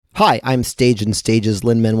Hi, I'm Stage and Stage's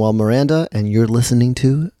Lin-Manuel Miranda, and you're listening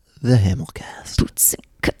to the Hamilcast. Boots and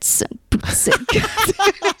cuts and boots and cuts.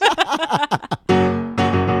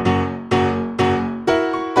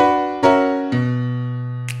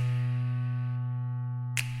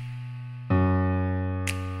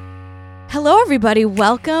 Hello, everybody.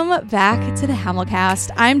 Welcome back to the Hamilcast.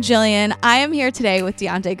 I'm Jillian. I am here today with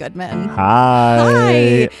Deon'te Goodman.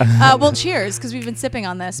 Hi. Well, cheers, because we've been sipping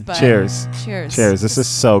on this. But Cheers. Cheers. Cheers. This is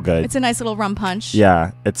so good. It's a nice little rum punch.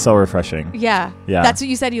 Yeah, it's so refreshing. Yeah. Yeah. That's what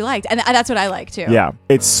you said you liked. And that's what I like, too. Yeah.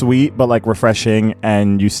 It's sweet, but like refreshing.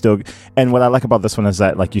 And you still, and what I like about this one is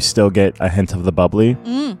that like you still get a hint of the bubbly.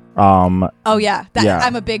 Oh, yeah. Yeah.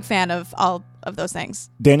 I'm a big fan of all of those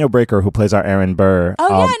things. Daniel Breaker, who plays our Aaron Burr. Oh,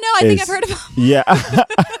 yeah. No, I think I've heard of him. Yeah.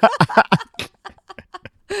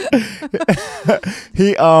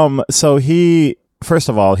 he first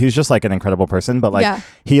of all, he's just like an incredible person, but like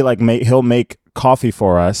he'll make coffee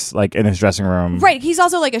for us like in his dressing room. Right. He's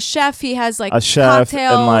also like a chef. He has like a chef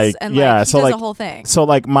cocktails and he does a whole thing. So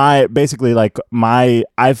like I've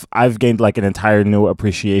gained like an entire new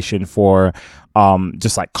appreciation for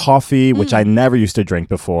just like coffee, which I never used to drink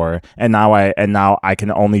before, and now I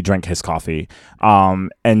can only drink his coffee.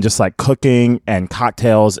 And just like cooking and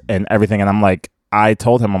cocktails and everything, and I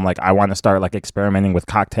told him, I want to start like experimenting with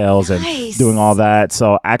cocktails and doing all that.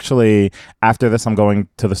 So actually, after this, I'm going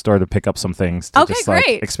to the store to pick up some things to like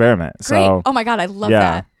experiment. Great. So, oh my God, I love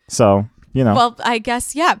that. So, you know. Well, I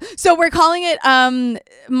guess, yeah. So we're calling it,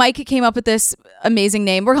 Mike came up with this amazing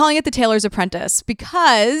name. We're calling it The Tailor's Apprentice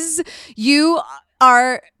because you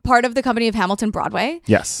are part of the company of Hamilton Broadway.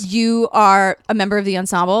 Yes. You are a member of the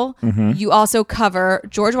Ensemble. Mm-hmm. You also cover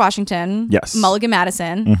George Washington. Yes. Mulligan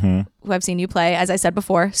Madison, who I've seen you play, as I said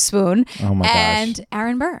before, Spoon. Oh my gosh. And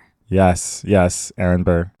Aaron Burr. Yes, Aaron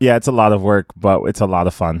Burr. Yeah, it's a lot of work, but it's a lot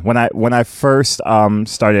of fun. When I first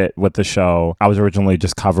started with the show, I was originally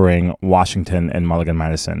just covering Washington and Mulligan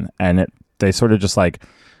Madison, and they sort of just like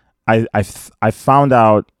I found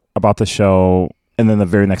out about the show. And then the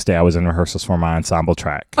very next day, I was in rehearsals for my ensemble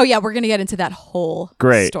track. Oh, yeah. We're going to get into that whole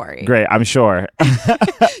story. Great. I'm sure. Do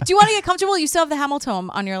you want to get comfortable? You still have the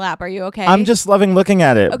Hamilton on your lap. Are you okay? I'm just loving looking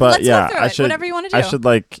at it. Okay, but let's yeah, go through it. Whatever you want to do. I should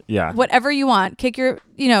Whatever you want. Take your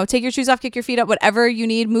shoes off, kick your feet up, whatever you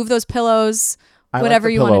need. Move those pillows. Whatever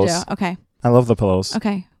you want to do. Okay. I love the pillows.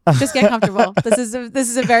 Okay. Just get comfortable. This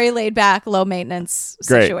is a very laid back, low maintenance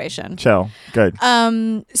situation. Chill. Good.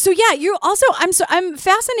 So yeah, you also I'm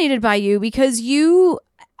fascinated by you because you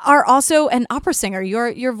are also an opera singer.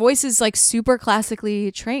 Your voice is like super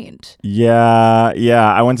classically trained.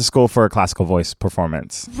 Yeah. I went to school for a classical voice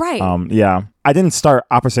performance. Right. Yeah. I didn't start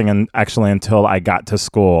opera singing actually until I got to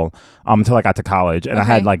school, until I got to college. And I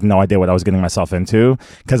had like no idea what I was getting myself into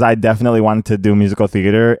because I definitely wanted to do musical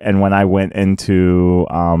theater. And when I went into,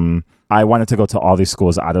 I wanted to go to all these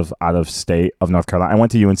schools out of state of North Carolina. I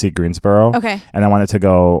went to UNC Greensboro. Okay. And I wanted to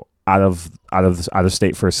go out of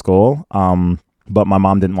state for school. But my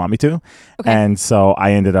mom didn't want me to. Okay. And so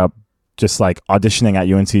I ended up just like auditioning at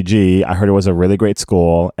UNCG. I heard it was a really great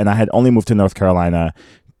school. And I had only moved to North Carolina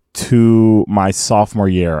to my sophomore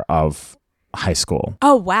year of high school.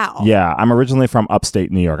 Oh, wow. Yeah. I'm originally from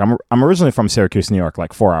upstate New York. I'm originally from Syracuse, New York,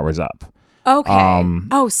 like 4 hours up. Okay.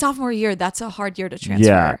 Sophomore year. That's a hard year to transfer.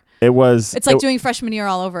 Yeah. It's like doing freshman year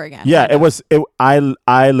all over again. Yeah.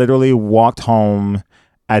 I literally walked home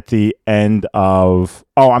at the end of,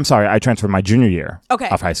 I transferred my junior year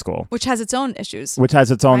of high school. Which has its own issues.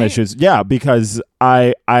 Yeah, because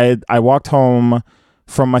I walked home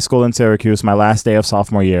from my school in Syracuse, my last day of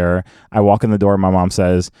sophomore year. I walk in the door and my mom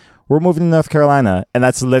says, "We're moving to North Carolina." And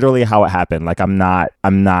that's literally how it happened. Like I'm not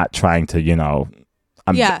trying to,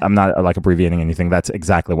 I'm not like abbreviating anything. That's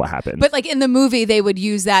exactly what happened. But like in the movie, they would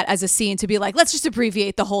use that as a scene to be like, let's just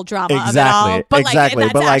abbreviate the whole drama exactly, of it all. But exactly.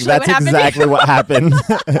 That's exactly what happened.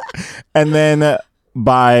 And then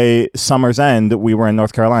by summer's end, we were in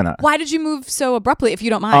North Carolina. Why did you move so abruptly, if you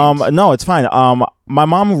don't mind? No, it's fine. My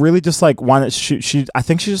mom really just like wanted, I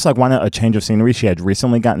think she just like wanted a change of scenery. She had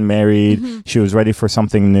recently gotten married. Mm-hmm. She was ready for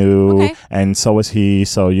something new. Okay. And so was he.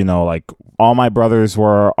 So, like all my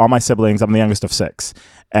siblings, I'm the youngest of 6.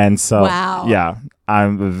 And so, yeah,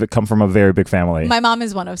 I come from a very big family. My mom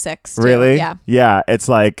is one of 6. Too. Really? Yeah. Yeah. It's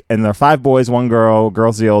like, and there are 5 boys, 1 girl.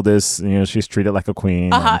 Girl's the oldest. She's treated like a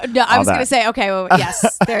queen. No, I was going to say, okay, well,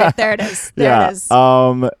 yes, there it is. There it is.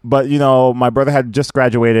 But my brother had just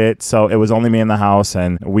graduated, so it was only me in the house,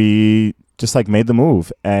 and we just like made the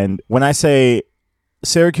move. And when I say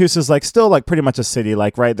Syracuse is like still like pretty much a city,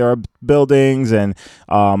 like, right, there are buildings and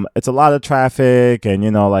it's a lot of traffic, and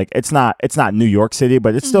like it's not New York City,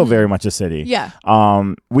 but it's still very much a city. Yeah.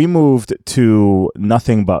 We moved to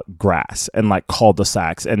nothing but grass and like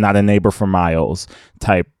cul-de-sacs and not a neighbor for miles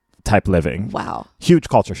type living. Wow. Huge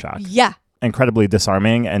culture shock. Yeah. Incredibly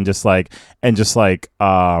disarming, and just like you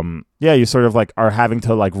sort of like are having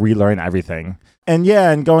to like relearn everything. And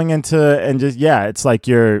and going into and just it's like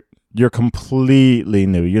you're completely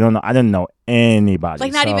new. You don't know. I didn't know anybody.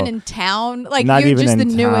 Like not even in town. Like not you're even just in the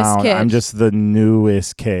town. newest kid. I'm just the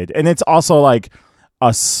newest kid, and it's also like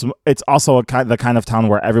it's also the kind of town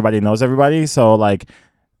where everybody knows everybody. So like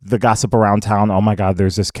the gossip around town. Oh my God,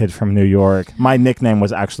 there's this kid from New York. My nickname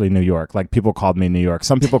was actually New York. Like people called me New York.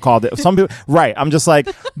 Some people called it. Some people. Right. I'm just like,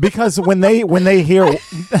 because when they hear.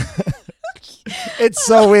 It's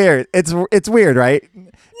so weird. It's weird, right?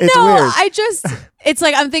 It's weird. It's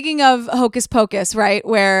like I'm thinking of Hocus Pocus, right?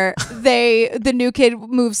 Where the new kid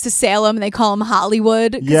moves to Salem and they call him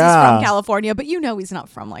Hollywood because he's from California, but he's not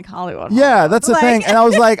from like Hollywood. Yeah, that's the thing. And I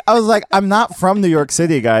was like, I'm not from New York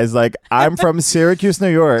City, guys. Like I'm from Syracuse,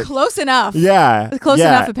 New York. Close enough. Yeah. Close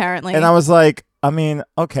enough, apparently. And I was like, I mean,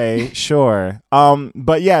 okay, sure.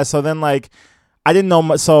 But yeah, so then like I didn't know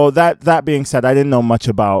much. So that being said, I didn't know much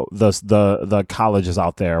about the colleges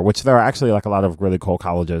out there, which there are actually like a lot of really cool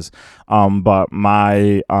colleges. But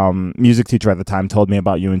my music teacher at the time told me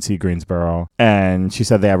about UNC Greensboro, and she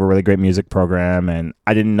said they have a really great music program. And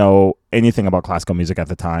I didn't know anything about classical music at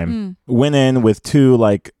the time. Went in with two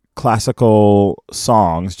like classical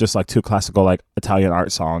songs, just like two classical like Italian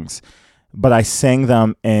art songs, but I sang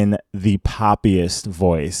them in the poppiest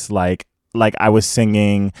voice, like I was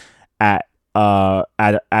singing at a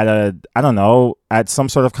I don't know, at some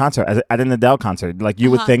sort of concert, at an Adele concert. Like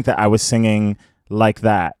you would think that I was singing like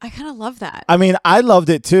that. I kind of love that. I mean, I loved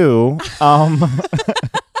it too.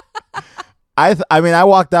 I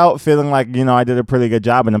walked out feeling like, I did a pretty good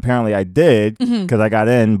job, and apparently I did because I got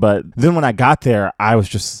in. But then when I got there,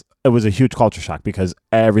 it was a huge culture shock because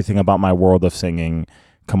everything about my world of singing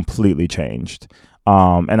completely changed.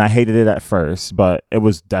 And I hated it at first, but it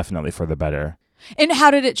was definitely for the better. And how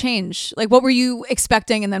did it change? Like, what were you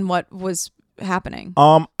expecting, and then what was happening?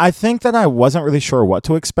 I think that I wasn't really sure what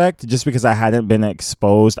to expect, just because I hadn't been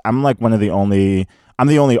exposed. I'm like I'm the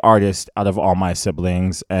only artist out of all my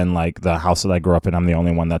siblings, and like the house that I grew up in, I'm the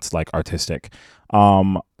only one that's like artistic.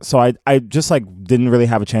 So I just like didn't really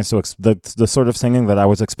have a chance to the sort of singing that I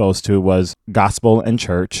was exposed to was gospel in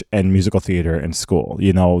church and musical theater in school.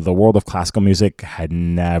 The world of classical music had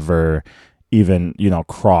never even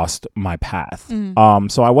crossed my path.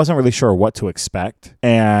 So I wasn't really sure what to expect,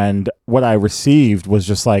 and what I received was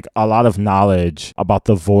just like a lot of knowledge about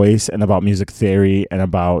the voice and about music theory and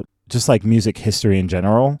about just like music history in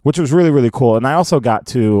general, which was really, really cool. And I also got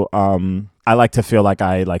to I like to feel like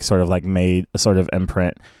I like sort of like made a sort of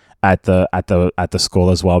imprint at the school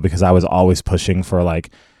as well, because I was always pushing for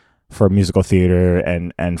musical theater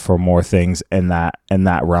and for more things in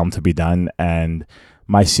that realm to be done. And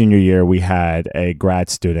my senior year, we had a grad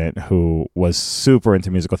student who was super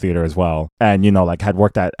into musical theater as well, and had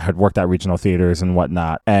worked at regional theaters and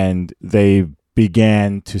whatnot, and they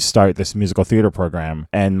began to start this musical theater program.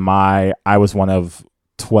 And I was one of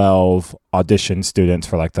 12 audition students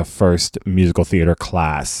for like the first musical theater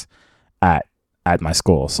class at my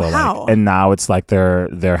school. So wow. And now it's like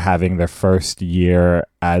they're having their first year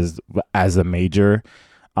as a major.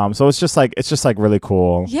 So it's just like really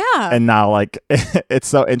cool. Yeah. And now like it's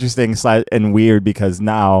so interesting and weird, because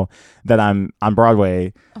now that I'm on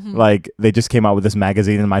Broadway, like they just came out with this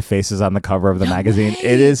magazine and my face is on the cover of the magazine.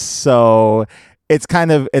 It is so it's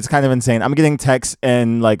kind of insane. I'm getting texts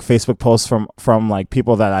and like Facebook posts from like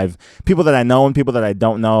people that I know and people that I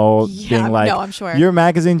don't know, being like, no, I'm sure your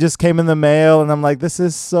magazine just came in the mail, and I'm like, this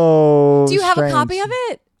is so Do you have strange. a copy of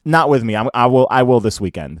it? Not with me. I will this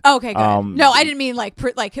weekend. Okay, good. No, I didn't mean like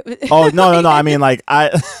Oh no! I mean like I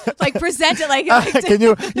like present it like. Can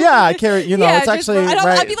you? Yeah, I carry. It's actually. Right.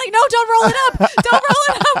 I'd be like, no, don't roll it up. Don't roll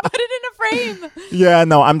it up. Put it in a frame. Yeah,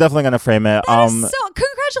 no, I'm definitely gonna frame it. That is so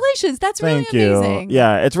congratulations. That's really thank you. amazing.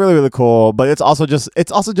 Yeah, it's really, really cool, but it's also just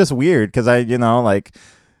weird because I like.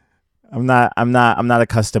 I'm not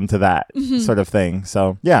accustomed to that sort of thing.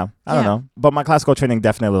 So yeah, I don't know. But my classical training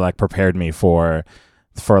definitely like prepared me for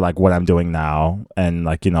like what I'm doing now and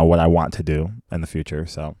like, what I want to do in the future.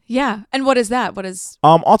 So yeah. And what is that? What is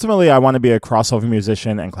ultimately I want to be a crossover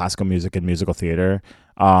musician in classical music and musical theater.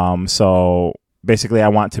 So basically I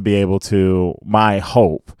want to be able to, my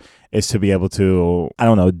hope is to be able to, I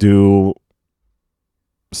don't know, do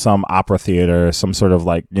some opera theater, some sort of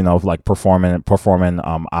like, you know, like performing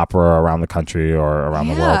opera around the country or around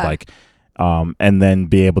the world, like, and then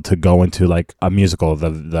be able to go into like a musical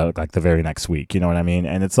the very next week. You know what I mean?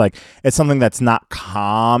 And it's like, it's something that's not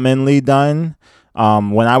commonly done.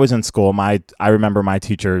 When I was in school, I remember my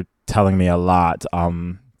teacher telling me a lot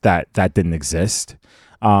that didn't exist.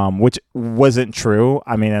 Which wasn't true.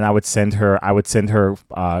 I mean, and I would send her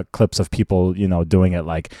clips of people, you know, doing it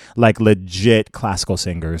like legit classical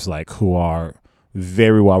singers, like who are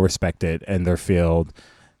very well respected in their field,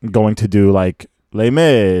 going to do like Les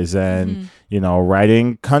Mis and, you know,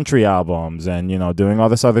 writing country albums and, you know, doing all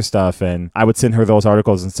this other stuff. And I would send her those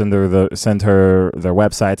articles and send her their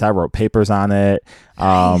websites. I wrote papers on it.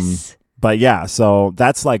 Nice. But yeah, so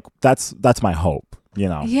that's my hope. You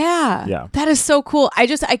know. Yeah. That is so cool.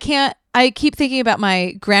 I keep thinking about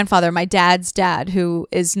my grandfather, my dad's dad, who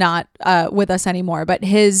is not with us anymore, but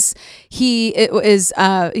he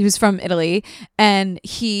was from Italy, and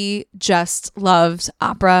he just loved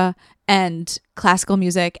opera and classical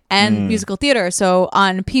music and musical theater. So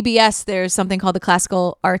on PBS, there's something called the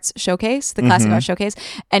Classical Arts Showcase, Classic Arts Showcase,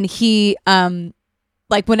 and he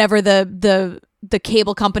like whenever the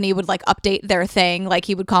cable company would like update their thing, like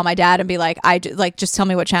he would call my dad and be like, just tell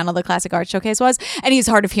me what channel the Classic Arts Showcase was. And he's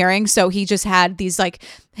hard of hearing, so he just had these like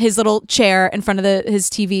his little chair in front of his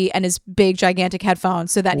TV and his big gigantic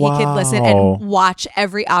headphones so that he could listen and watch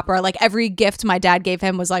every opera. Like every gift my dad gave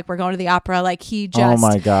him was like, we're going to the opera. Like he just, oh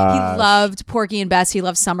my God, he loved Porgy and Bess. He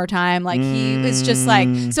loved Summertime. Like he was just like,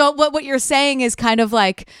 so what you're saying is kind of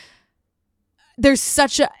like, there's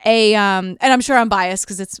such a and I'm sure I'm biased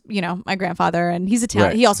because it's, you know, my grandfather, and he's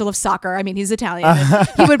Italian. Right. He also loves soccer. I mean, he's Italian.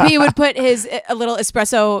 he would put his little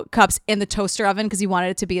espresso cups in the toaster oven because he wanted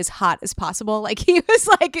it to be as hot as possible. Like he was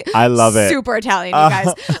like, I love it, super Italian,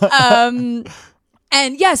 you guys.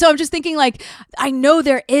 And yeah, so I'm just thinking like, I know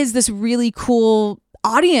there is this really cool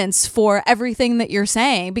audience for everything that you're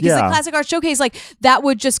saying, because the Classic Arts Showcase, like that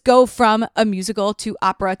would just go from a musical to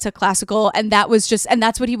opera to classical, and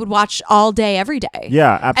that's what he would watch all day every day.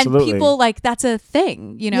 Yeah, absolutely. And people, like, that's a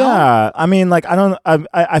thing, you know? Yeah, I mean, like,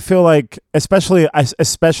 I feel like especially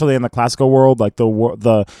in the classical world, like the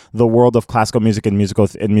world of classical music and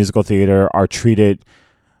musical theater are treated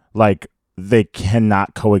like they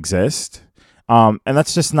cannot coexist, and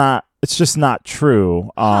that's just not. It's just not true.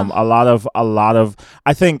 A lot of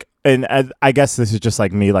I think, and I guess this is just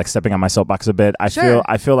like me like stepping on my soapbox a bit. I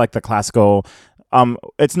feel like the classical.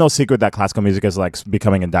 It's no secret that classical music is like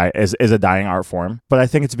becoming is a dying art form, but I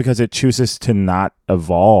think it's because it chooses to not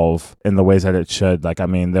evolve in the ways that it should. Like, I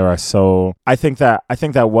mean, I think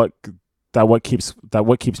that what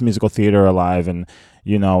keeps musical theater alive, and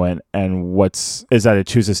you know, and is that it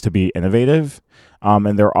chooses to be innovative.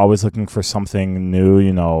 And they're always looking for something new,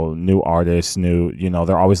 you know, new artists,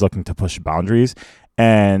 they're always looking to push boundaries.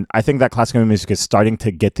 And I think that classical music is starting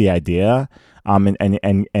to get the idea,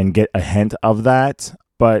 and get a hint of that,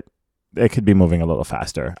 but it could be moving a little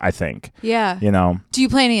faster, I think. Yeah. You know. Do you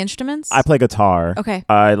play any instruments? I play guitar. Okay.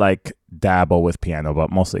 I like dabble with piano,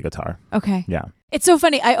 but mostly guitar. Okay. Yeah. It's so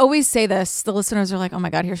funny. I always say this. The listeners are like, oh my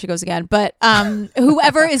God, here she goes again. But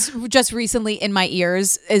whoever is just recently in my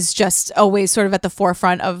ears is just always sort of at the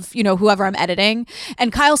forefront of, you know, whoever I'm editing.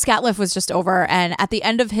 And Kyle Scatliff was just over. And at the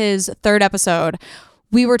end of his third episode,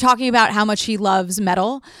 we were talking about how much he loves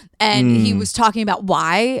metal, and he was talking about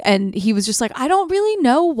why. And he was just like, I don't really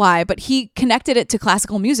know why, but he connected it to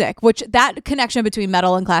classical music, which that connection between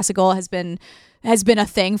metal and classical has been a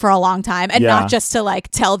thing for a long time, and not just to like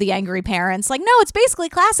tell the angry parents like, no, it's basically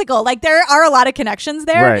classical. Like there are a lot of connections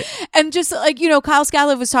there. Right. And just like, you know, Kyle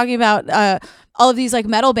Scatliff was talking about all of these like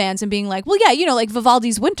metal bands and being like, well, yeah, you know, like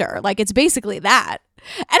Vivaldi's Winter, like it's basically that.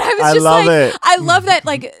 And I was just like, I love that,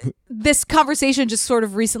 like this conversation just sort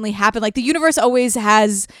of recently happened. Like the universe always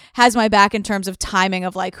has my back in terms of timing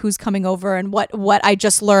of like who's coming over and what I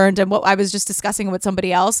just learned and what I was just discussing with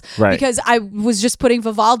somebody else. Right. Because I was just putting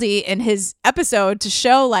Vivaldi in his episode to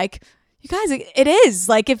show like, you guys, it is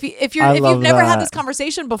like if you've never had this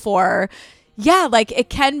conversation before. Yeah, like it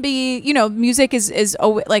can be, you know, music is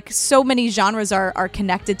like so many genres are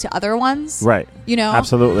connected to other ones. Right. You know?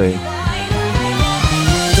 Absolutely.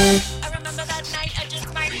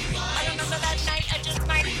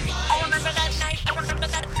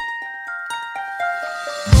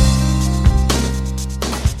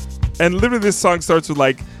 And literally this song starts with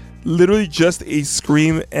like literally just a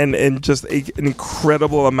scream and just an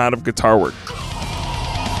incredible amount of guitar work.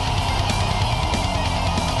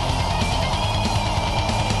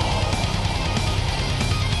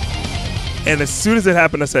 And as soon as it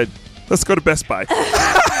happened, I said, let's go to Best Buy.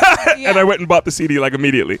 And I went and bought the CD like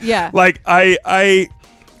immediately. Yeah. Like I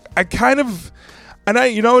I kind of, and I,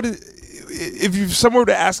 you know, if you someone were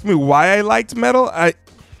to ask me why I liked metal,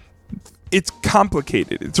 it's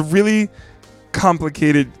complicated. It's a really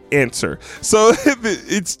complicated answer. So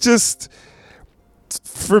it's just,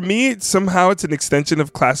 for me, somehow it's an extension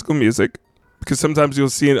of classical music, because sometimes you'll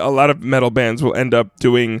see a lot of metal bands will end up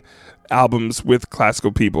doing albums with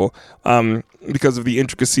classical people because of the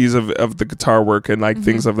intricacies of the guitar work and like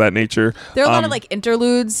things of that nature. There are a lot of like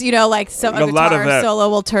interludes, you know, like some a guitar solo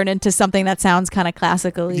will turn into something that sounds kind of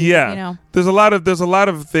classically. Yeah, you know, there's a lot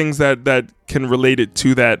of things that can relate it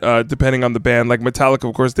to that depending on the band. Like Metallica,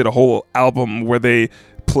 of course, did a whole album where they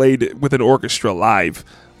played with an orchestra live.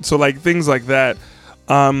 So like things like that.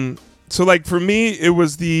 So like for me, it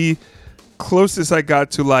was the closest I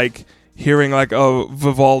got to like hearing like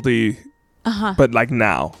Vivaldi, but like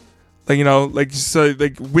now, like, you know, like, so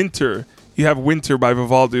like Winter, you have Winter by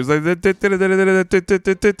Vivaldi. It's like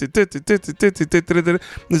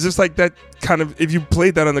it's just like that kind of, if you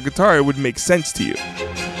played that on the guitar, it would make sense to you.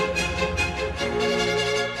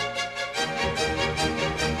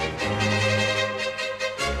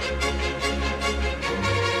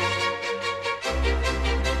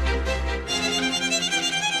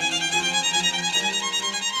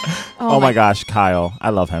 Oh my gosh, Kyle. I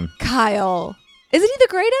love him. Kyle. Isn't he the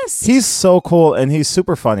greatest? He's so cool, and he's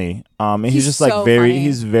super funny. And he's just like so very, funny.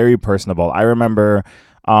 he's very personable. I remember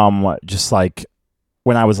just like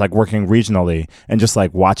when I was like working regionally and just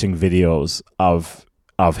like watching videos of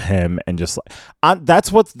him, and just like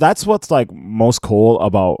that's what's like most cool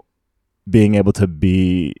about being able to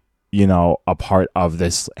be, you know, a part of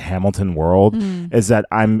this Hamilton world, is that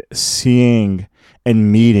I'm seeing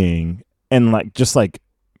and meeting and like just like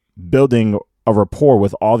building a rapport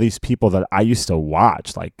with all these people that I used to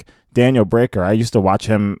watch, like Daniel Breaker. I used to watch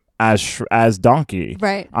him as Donkey,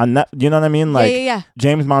 right? On that, you know what I mean? Like yeah.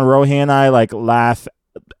 James Monroe, he and I like laugh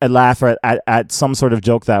at some sort of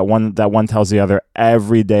joke that one tells the other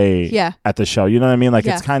every day. Yeah. At the show, you know what I mean? Like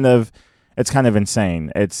Yeah. it's kind of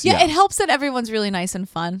insane. It's It helps that everyone's really nice and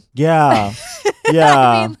fun. Yeah. Yeah.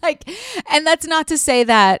 I mean, like, and that's not to say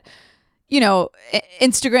that, you know,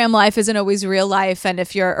 Instagram life isn't always real life, and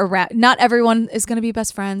if you're around, not everyone is going to be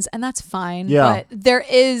best friends, and that's fine. Yeah. But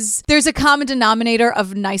there's a common denominator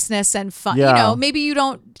of niceness and fun. Yeah. You know, maybe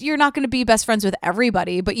you're not going to be best friends with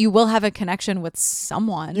everybody, but you will have a connection with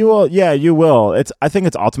someone. You will. Yeah, you will. I think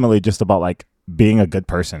it's ultimately just about like being a good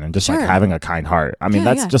person and just like Sure. having a kind heart. I mean,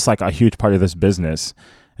 that's yeah. just like a huge part of this business,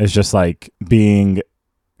 is just like being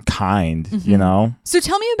kind, you know? So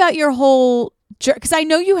tell me about your whole, because I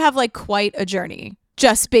know you have like quite a journey.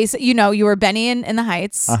 Just basic, you know, you were Benny in the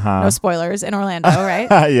Heights. No spoilers, in Orlando,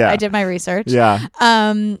 right? Yeah. I did my research. Yeah.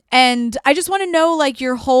 And I just want to know, like,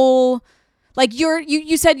 your whole, like,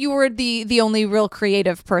 you said you were the only real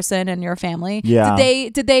creative person in your family. Yeah.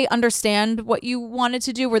 Did they understand what you wanted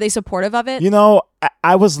to do? Were they supportive of it? You know,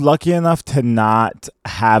 I was lucky enough to not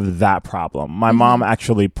have that problem. My mom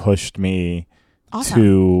actually pushed me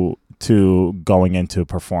Awesome. to going into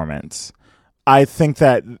performance. I think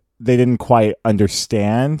that they didn't quite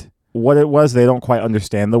understand what it was. They don't quite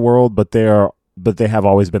understand the world, but they have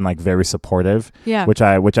always been like very supportive. Yeah. Which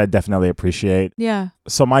I definitely appreciate. Yeah.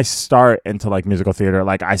 So my start into like musical theater,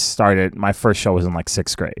 like my first show was in like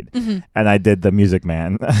 6th grade, and I did The Music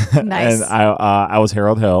Man. Nice. And I was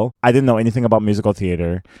Harold Hill. I didn't know anything about musical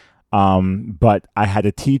theater. But I had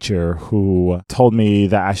a teacher who told me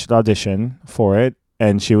that I should audition for it,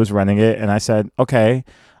 and she was running it, and I said, okay.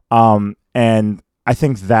 And I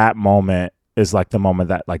think that moment is like the moment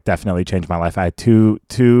that like definitely changed my life. I had two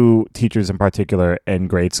teachers in particular in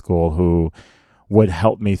grade school who would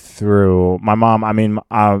help me through. My mom, I mean,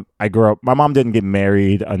 I grew up, my mom didn't get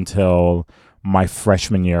married until my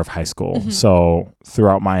freshman year of high school. So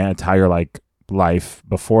throughout my entire like life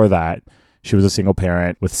before that, she was a single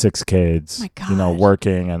parent with 6 kids, My gosh. you know,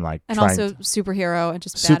 working and like And trying also superhero and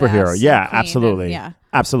just superhero. badass Yeah, and queen absolutely. and- yeah.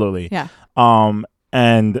 Absolutely. Yeah.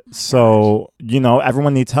 And so, you know,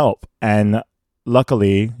 everyone needs help. And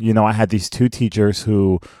luckily, you know, I had these 2 teachers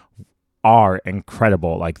who are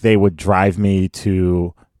incredible. Like they would drive me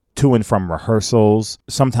to and from rehearsals.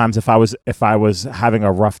 Sometimes if I was having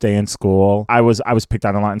a rough day in school, I was picked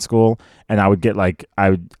on a lot in school, and I would get like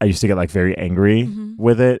I used to get like very angry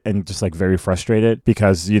with it and just like very frustrated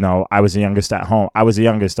because, you know, I was the youngest at home. I was the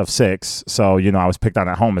youngest of 6, so, you know, I was picked on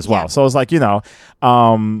at home as well. Yeah. So it was like, you know,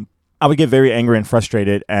 I would get very angry and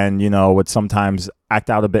frustrated, and would sometimes act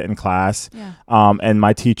out a bit in class. Yeah. And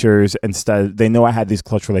my teachers, instead, they know I had these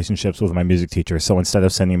close relationships with my music teacher, so instead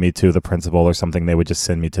of sending me to the principal or something, they would just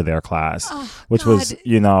send me to their class, which God. was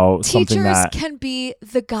something that teachers can be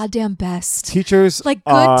the goddamn best. Teachers, like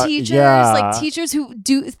good teachers, yeah. like teachers who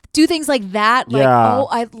do things like that. Like, Yeah.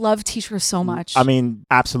 I love teachers so much. I mean,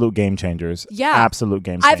 absolute game changers. Yeah. Absolute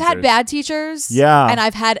game changers. I've had bad teachers. Yeah. And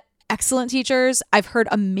I've had excellent teachers. I've heard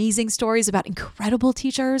amazing stories about incredible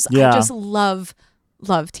teachers. Yeah. I just love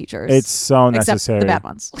teachers. It's so except necessary. the bad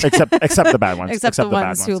ones. except the bad ones. Except the bad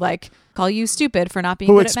ones who like call you stupid for not being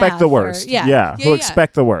who good expect at the math worst. or, Who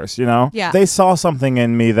expect the worst, Yeah. They saw something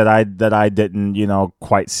in me that I didn't,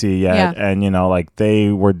 quite see yet. Yeah. And, like they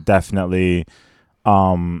were definitely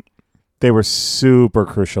they were super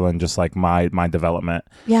crucial in just like my development.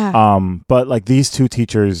 Yeah. But like these two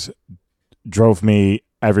teachers drove me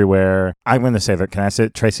everywhere. I'm going to say that. Can I say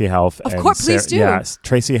it? Tracy Health? Of course, please do. Yes,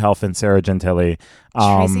 Tracy Health and Sarah Gentili.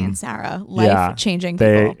 Tracy and Sarah, life-changing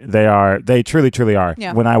people. They truly are.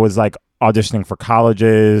 Yeah. When I was like auditioning for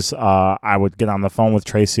colleges, I would get on the phone with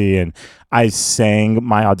Tracy and I sang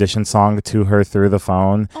my audition song to her through the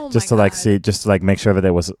phone, just to make sure that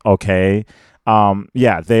it was okay.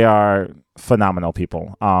 They are phenomenal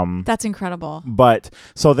people. That's incredible. But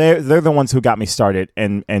so they're the ones who got me started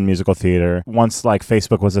in musical theater. Once like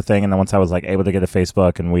Facebook was a thing, and then once I was like able to get a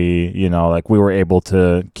Facebook, and we were able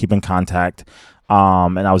to keep in contact.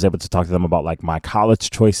 And I was able to talk to them about like my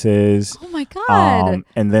college choices. Oh my God.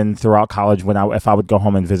 And then throughout college, if I would go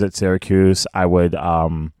home and visit Syracuse, I would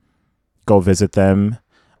go visit them.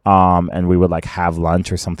 And we would like have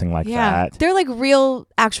lunch or something like that. They're like real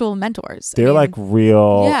actual mentors. They're like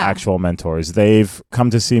real actual mentors. They've come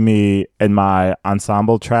to see me in my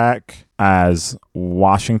ensemble track as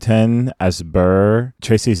Washington, as Burr.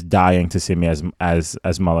 Tracy's dying to see me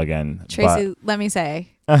as Mulligan. Tracy, let me say,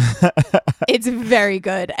 it's very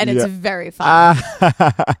good and it's very fun.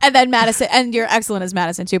 And then Madison, and you're excellent as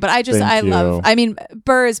Madison too. But I mean,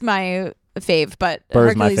 Burr is my fave, but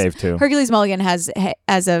Burr's my fave too. Hercules Mulligan has a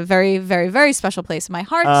very, very, very special place in my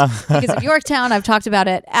heart because of Yorktown. I've talked about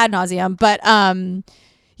it ad nauseum, but I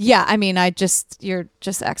mean, you're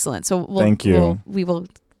just excellent. So thank you. We will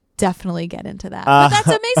definitay get into that. But that's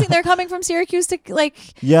amazing. They're coming from Syracuse to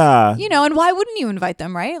and why wouldn't you invite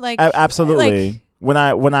them, right? Like absolutely. Like, when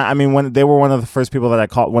they were one of the first people that I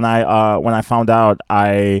called when I found out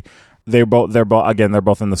they're both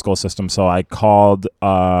in the school system, so I called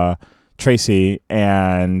Tracy,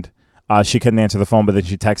 and she couldn't answer the phone, but then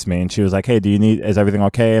she texted me and she was like, "Hey, is everything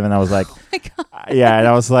okay?" And then I was like, "Oh my God." Yeah, and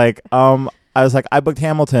I was like, I booked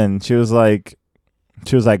Hamilton. She was like,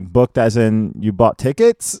 booked as in you bought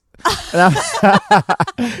tickets? And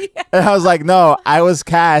I was like, no, I was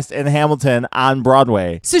cast in Hamilton on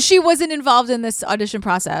Broadway. So she wasn't involved in this audition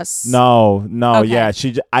process. No, okay. Yeah,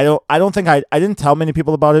 I don't think I didn't tell many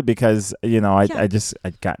people about it because I get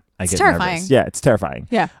terrifying. nervous. Yeah, it's terrifying.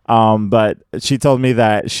 Yeah. But she told me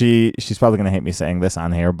that she's probably gonna hate me saying this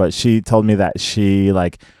on here, but she told me that she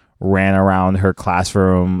like ran around her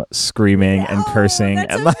classroom screaming and cursing.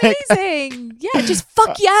 That's and amazing. Yeah, just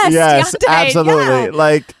fuck yes. Yes, Deon'te. absolutely. Yeah.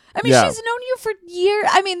 Like, I mean, she's known you for years.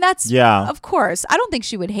 I mean, that's of course. I don't think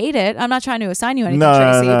she would hate it. I'm not trying to assign you anything,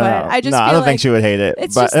 Tracy, but I just feel I don't think she would hate it.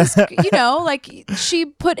 It's but just this, like she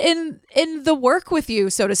put in the work with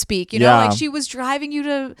you, so to speak. Like she was driving you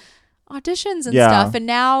to auditions and stuff, and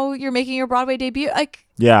now you're making your Broadway debut. Like,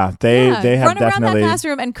 they have run definitely around that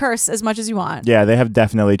classroom and curse as much as you want. Yeah, they have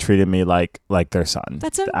definitely treated me like their son.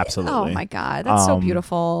 That's absolutely. Oh my God, that's so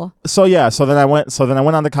beautiful. So then I went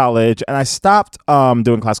on to college, and I stopped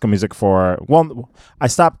doing classical music I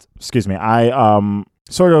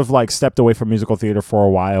sort of like stepped away from musical theater for a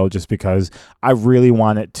while just because I really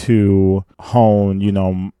wanted to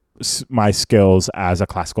hone my skills as a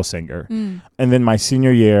classical singer. And then my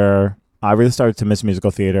senior year, I really started to miss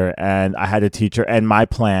musical theater, and I had a teacher. And my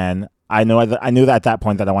plan, I knew that at that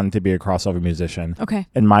point that I wanted to be a crossover musician. Okay.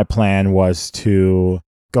 And my plan was to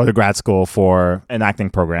go to grad school for an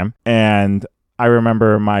acting program. And I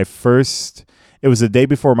remember it was the day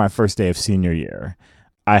before my first day of senior year.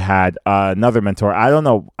 I had another mentor. I don't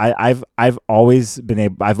know. I've always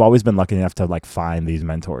been lucky enough to like find these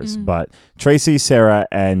mentors. But Tracy, Sarah,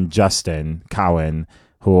 and Justin Cowan,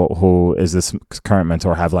 who is this current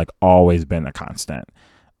mentor, have like always been a constant.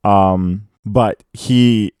 But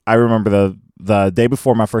I remember the day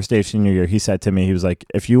before my first day of senior year, he said to me, he was like,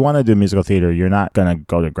 "If you want to do musical theater, you're not gonna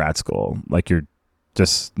go to grad school. Like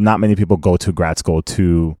just not many people go to grad school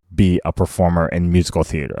to be a performer in musical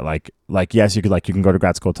theater. Like yes, you can go to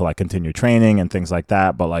grad school to like continue training and things like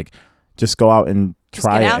that, but like just go out and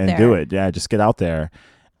try it and do it. Yeah, just get out there.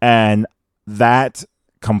 And that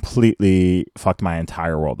completely fucked my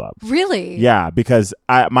entire world up. Really? Yeah, because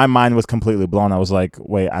my mind was completely blown. I was like,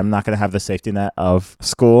 wait, I'm not going to have the safety net of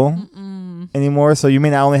school anymore. So you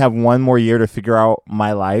mean I only have one more year to figure out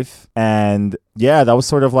my life? And yeah, that was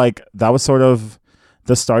sort of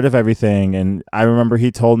the start of everything. And I remember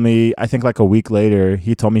he told me, I think like a week later,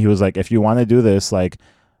 he told me, he was like, if you want to do this, like,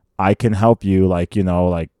 I can help you, like, you know,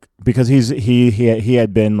 like, because he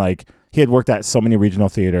had been like, he had worked at so many regional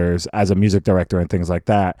theaters as a music director and things like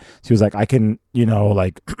that. So he was like, I can, you know,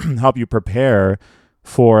 like help you prepare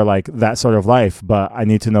for like that sort of life, but I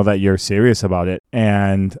need to know that you're serious about it.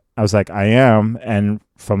 And I was like, I am. And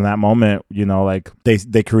from that moment, you know, like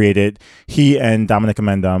they created, he and Dominic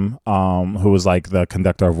Amendum, who was like the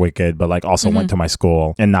conductor of Wicked, but like also went to my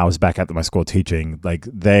school and now is back at my school teaching. Like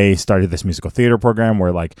they started this musical theater program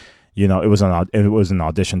where like, you know, it was an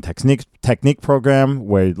audition technique program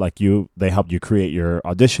where like they helped you create your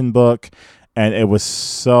audition book. And it was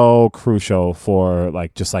so crucial for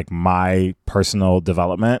like just like my personal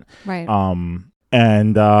development. Right.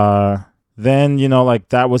 And then, you know, like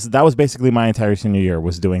that was basically my entire senior year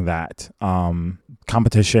was doing that.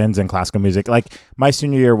 Competitions and classical music. Like my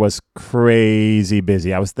senior year was crazy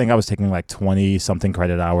busy. I was taking like 20 something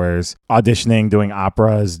credit hours, auditioning, doing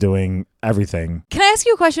operas, doing everything. Can I ask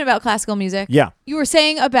you a question about classical music? Yeah. You were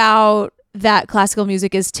saying about that classical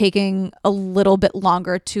music is taking a little bit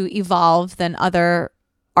longer to evolve than other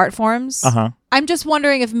art forms. I'm just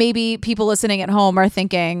wondering if maybe people listening at home are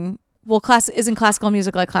thinking, well, isn't classical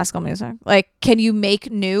music like classical music? Like, can you make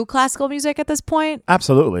new classical music at this point?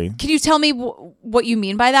 Absolutely. Can you tell me what you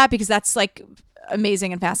mean by that? Because that's like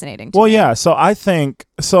amazing and fascinating to me. Yeah. So I think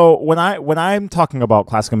when I'm talking about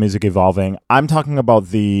classical music evolving, I'm talking about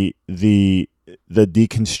the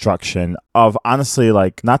deconstruction of, honestly,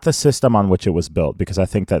 like not the system on which it was built, because I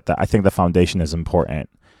think that I think the foundation is important.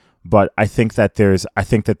 But I think that there's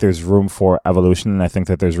room for evolution, and I think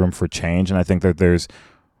that there's room for change, and I think that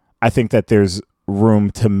there's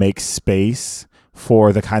room to make space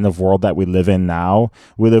for the kind of world that we live in now.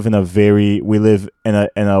 We live in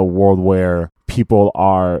a world where people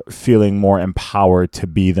are feeling more empowered to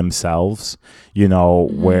be themselves, you know,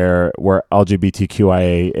 where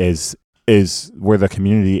LGBTQIA is where the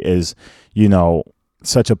community is, you know,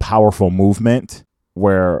 such a powerful movement,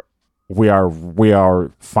 where we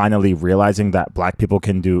are finally realizing that Black people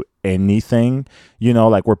can do anything, you know,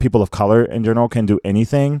 like where people of color in general can do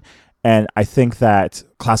anything. And I think that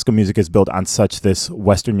classical music is built on such this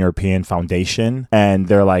Western European foundation, and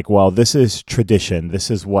they're like, well, this is tradition. This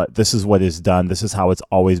is what is done. This is how it's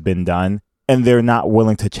always been done. And they're not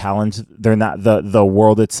willing to challenge. They're not, the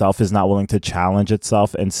world itself is not willing to challenge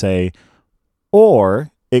itself and say,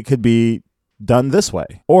 or it could be done this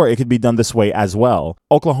way, or it could be done this way as well.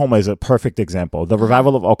 Oklahoma is a perfect example. The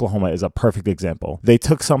revival of Oklahoma is a perfect example. They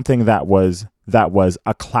took something that was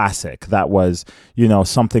a classic, that was, you know,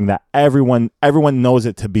 something that everyone knows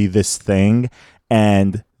it to be this thing,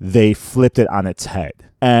 and they flipped it on its head.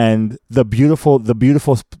 And the beautiful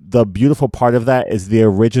part of that is the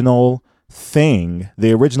original thing,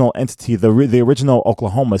 the original entity, the original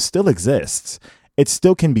Oklahoma still exists. It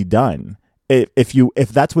still can be done. If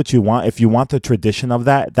that's what you want, if you want the tradition of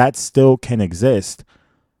that still can exist.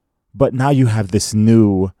 But now you have this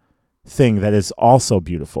new thing that is also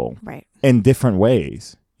beautiful, right, in different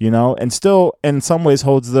ways, you know, and still in some ways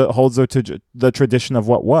holds the tradition of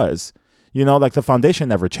what was, you know, like the foundation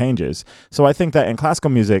never changes. So I think that in classical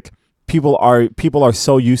music, people are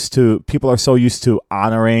so used to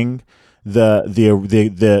honoring the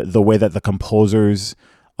way that the composers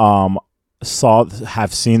saw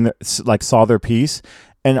their piece,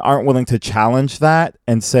 and aren't willing to challenge that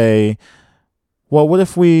and say, well, what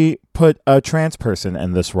if we put a trans person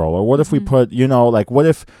in this role? Or what if we put, you know, like what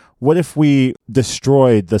if we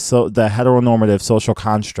destroyed the heteronormative social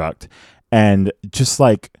construct and just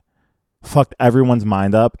like fucked everyone's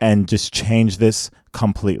mind up and just changed this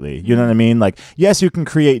completely? You know what I mean? Like, yes, you can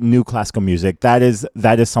create new classical music. That is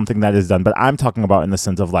something that is done. But I'm talking about in the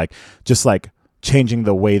sense of like, just like changing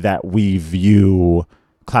the way that we view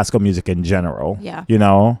classical music in general. Yeah. You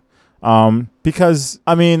know? Because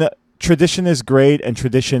I mean, tradition is great, and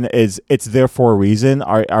it's there for a reason.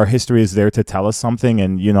 Our history is there to tell us something,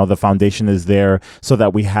 and you know, the foundation is there so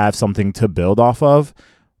that we have something to build off of.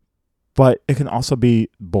 But it can also be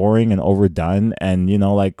boring and overdone, and you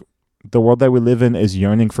know, like the world that we live in is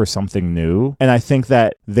yearning for something new. And I think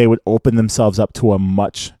that they would open themselves up to a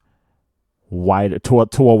much wider to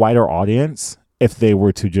a wider audience if they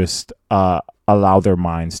were to just allow their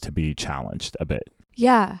minds to be challenged a bit.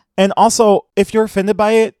 Yeah. And also, if you're offended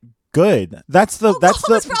by it, good.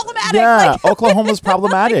 Oklahoma's problematic. Yeah, Oklahoma's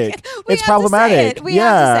problematic. It's problematic. We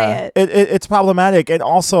have to say it. It's problematic, and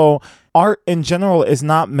also art in general is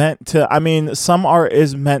not meant to. I mean, some art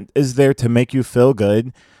is there to make you feel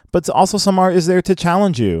good, but also some art is there to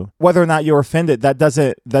challenge you. Whether or not you're offended, that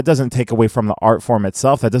doesn't take away from the art form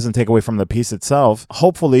itself. That doesn't take away from the piece itself.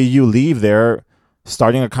 Hopefully, you leave there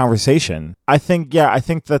starting a conversation. I think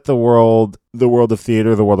that the world of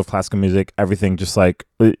theater, the world of classical music, everything, just like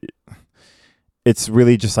it's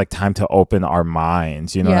really just like time to open our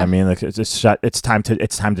minds. You know what I mean? Like it's time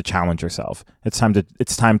to challenge yourself. It's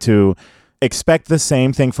time to expect the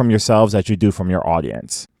same thing from yourselves that you do from your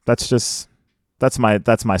audience. That's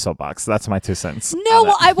my soapbox. That's my 2 cents. No,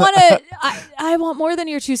 well, I want more than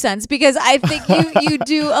your 2 cents, because I think you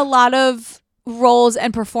do a lot of roles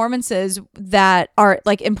and performances that are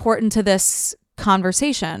like important to this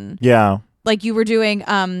conversation. Yeah. Like you were doing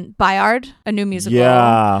Bayard, a new musical.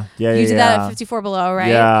 Yeah. You did that at 54 Below, right?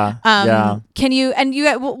 Yeah. Can you, and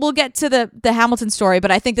we'll get to the Hamilton story,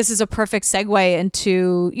 but I think this is a perfect segue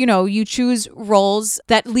into, you choose roles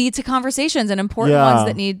that lead to conversations and important ones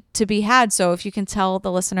that need to be had. So if you can tell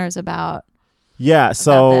the listeners about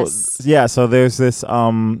so this. So there's this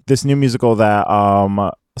new musical that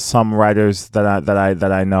some writers that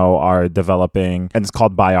I know are developing, and it's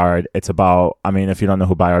called Bayard. It's about, I mean, if you don't know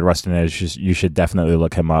who Bayard Rustin is, you should definitely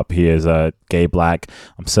look him up. He is a gay black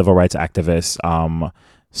civil rights activist,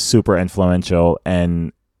 super influential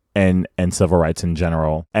in civil rights in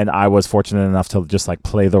general. And I was fortunate enough to just like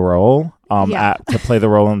play the role, and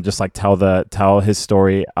just like tell his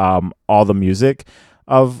story, all the music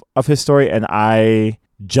of his story, and I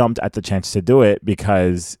jumped at the chance to do it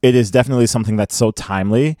because it is definitely something that's so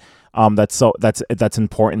timely, that's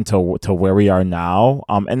important to where we are now,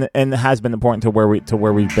 and it has been important to where we've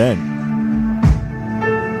been.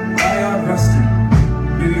 Bayard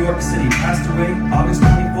Rustin, New York City, passed away August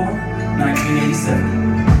 24,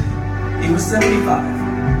 1987. He was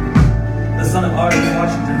 75. The son of Arthur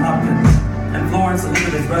Washington Hopkins and Florence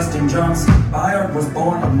Elizabeth Rustin Johnson, Bayard was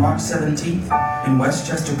born on March 17th in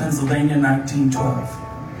Westchester, Pennsylvania, 1912.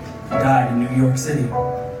 He died in New York City.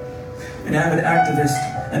 An avid activist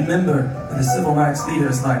and member of the civil rights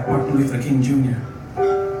leaders like Martin Luther King Jr.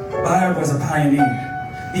 Bayard was a pioneer,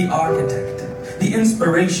 the architect, the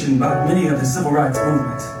inspiration behind many of the civil rights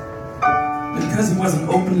movements. Because he was an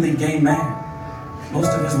openly gay man,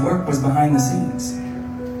 most of his work was behind the scenes.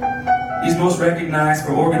 He's most recognized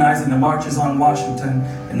for organizing the marches on Washington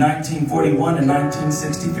in 1941 and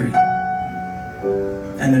 1963.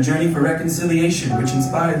 And the Journey for Reconciliation, which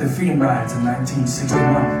inspired the Freedom Rides in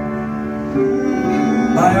 1961.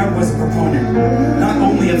 Bayard was a proponent not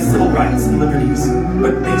only of civil rights and liberties,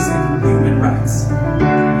 but basic human rights.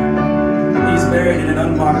 He's buried in an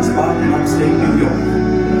unmarked spot in upstate New York.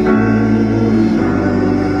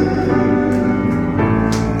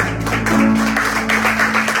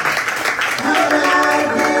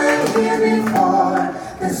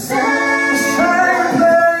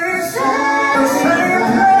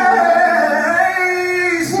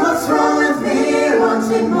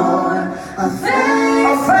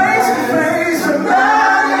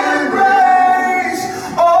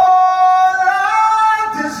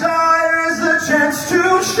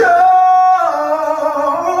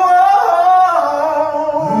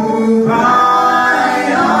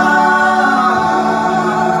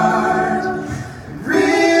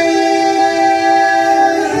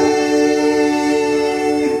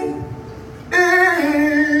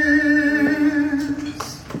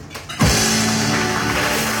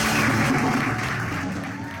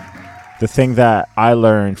 The thing that I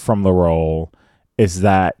learned from the role is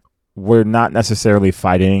that we're not necessarily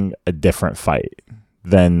fighting a different fight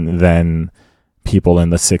than people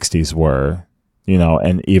in the 60s were,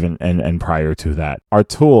 and even and prior to that. Our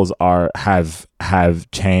tools have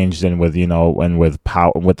changed, and with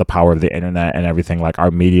the power of the internet and everything, like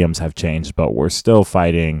our mediums have changed, but we're still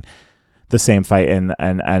fighting the same fight, and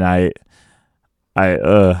I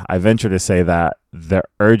venture to say that the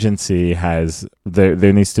urgency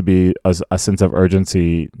there needs to be a sense of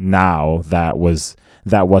urgency now that was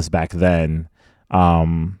back then,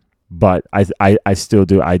 but I still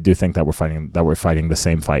do think that we're fighting the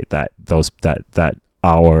same fight that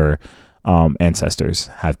our ancestors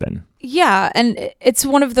have been. Yeah, and it's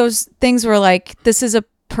one of those things where like this is a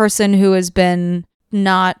person who has been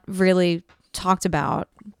not really talked about,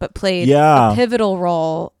 but played a pivotal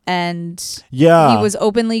role, and he was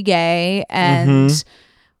openly gay, and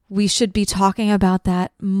we should be talking about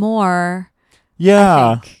that more Yeah,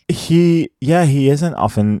 I think. he isn't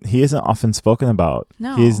often spoken about.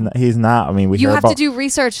 No. He's not. I mean, we You hear have about, to do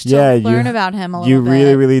research to learn about him a little you bit.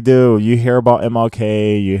 really, really do. You hear about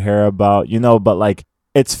MLK, you hear about, but like,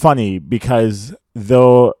 it's funny because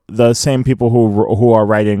though the same people who are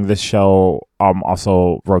writing this show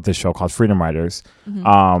also wrote this show called Freedom Writers.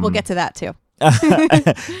 We'll get to that too.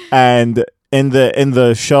 And in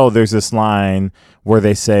the show, there's this line where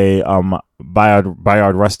they say,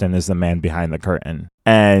 Bayard Rustin is the man behind the curtain.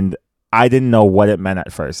 And I didn't know what it meant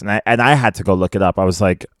at first. And I had to go look it up. I was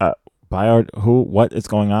like, Bayard, who? What is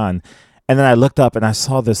going on? And then I looked up and I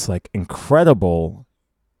saw this like incredible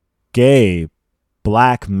gay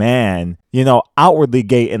black man, outwardly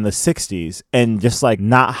gay in the 60s and just like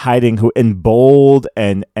not hiding, who in bold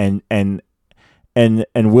and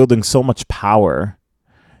wielding so much power,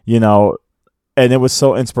 and it was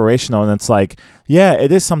so inspirational. And it's like, yeah,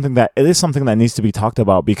 it is something that needs to be talked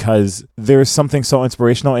about, because there's something so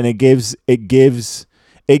inspirational, and doing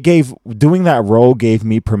that role gave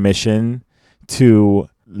me permission to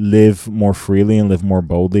live more freely and live more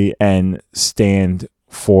boldly and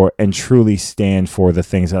truly stand for the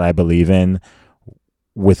things that I believe in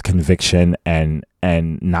with conviction and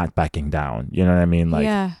not backing down. You know what I mean? Like,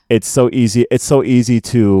 yeah. It's so easy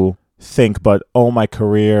to think, but my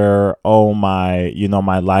career, my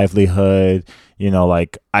my livelihood,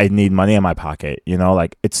 like I need money in my pocket,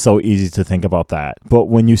 like it's so easy to think about that. But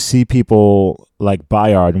when you see people like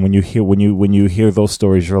Bayard, and when you hear those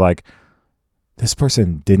stories, you're like, this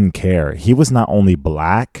person didn't care. He was not only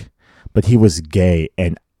black, but he was gay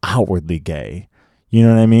and outwardly gay. You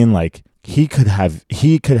know what I mean? Like, he could have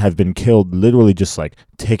been killed literally just like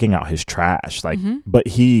taking out his trash. Like, but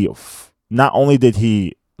not only did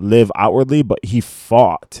he live outwardly, but he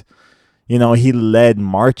fought. He led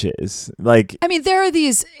marches. Like, I mean, there are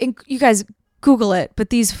these, you guys Google it, but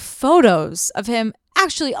these photos of him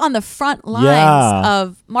actually on the front lines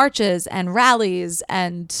of marches and rallies,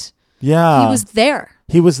 and he was there.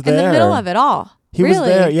 He was there in the middle of it all. He was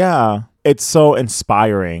there. Yeah. It's so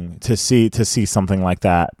inspiring to see something like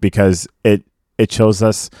that, because it shows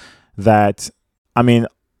us that, I mean,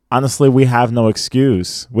 honestly, we have no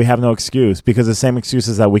excuse. Because the same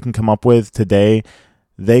excuses that we can come up with today,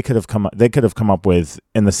 they could have come up with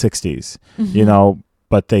in the 60s,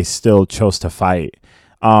 but they still chose to fight.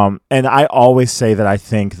 And I always say that I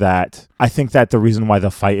think that the reason why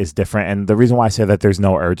the fight is different, and the reason why I say that there's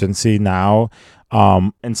no urgency now,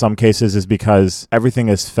 in some cases, is because everything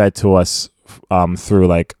is fed to us through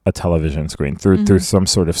like a television screen, through some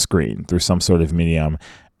sort of screen, through some sort of medium.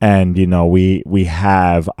 And we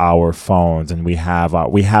have our phones, and we have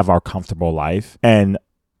our comfortable life. And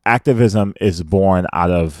activism is born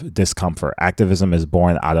out of discomfort. Activism is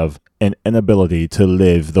born out of an inability to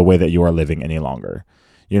live the way that you are living any longer.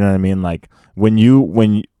 You know what I mean? Like, when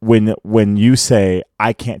you say,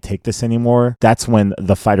 I can't take this anymore, that's when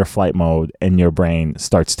the fight or flight mode in your brain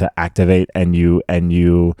starts to activate, and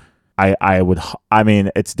I mean,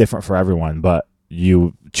 it's different for everyone, but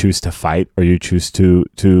you choose to fight, or you choose to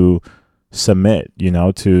submit,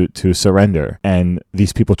 to surrender. And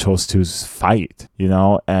these people chose to fight,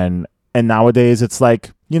 and nowadays it's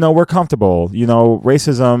like, we're comfortable,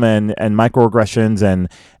 racism and microaggressions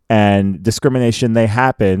and discrimination, they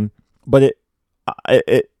happen, but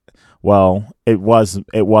it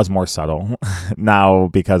was more subtle now,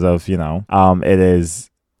 because of, it is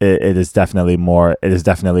definitely more, not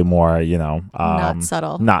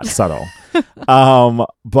subtle.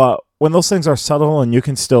 But when those things are subtle, and you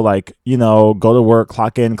can still like, go to work,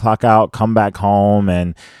 clock in, clock out, come back home,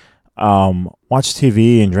 and watch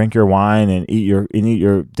TV and drink your wine and eat your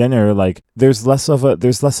dinner, like there's less of a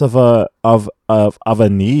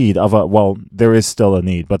need there is still a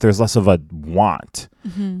need, but there's less of a want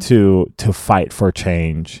to fight for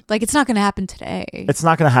change. Like, it's not going to happen today.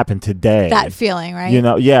 That feeling, right?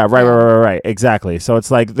 Right, exactly. So it's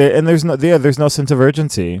like there's no sense of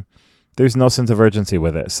urgency. There's no sense of urgency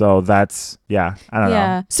with it. So that's, I don't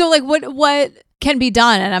know. So like, what can be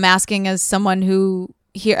done? And I'm asking as someone who,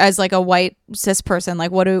 here as like a white cis person,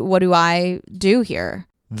 like what do I do here?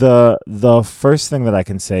 The first thing that I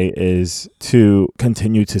can say is to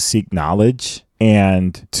continue to seek knowledge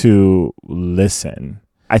and to listen.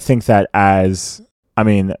 I think that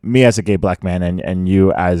me as a gay black man and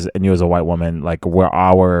you as a white woman, like, where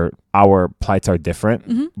our plights are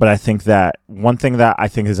different. But I think that one thing that I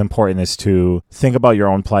think is important is to think about your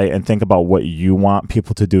own plight and think about what you want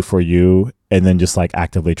people to do for you, and then just like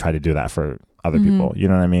actively try to do that for other people. You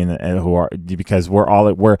know what I mean? And because we're all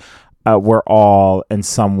in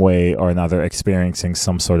some way or another experiencing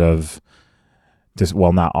some sort of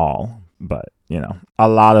not all, but a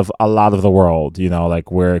lot of the world,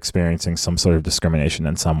 like we're experiencing some sort of discrimination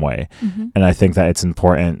in some way. And I think that it's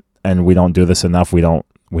important, and we don't do this enough. We don't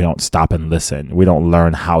stop and listen. We don't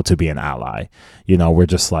learn how to be an ally. We're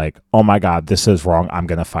just like, oh my God, this is wrong, I'm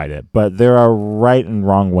going to fight it. But there are right and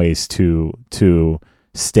wrong ways to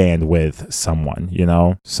stand with someone,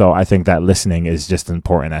 So I think that listening is just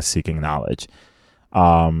important as seeking knowledge.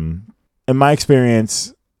 In my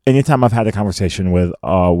experience, anytime I've had a conversation with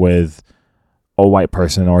a white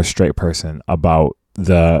person or a straight person about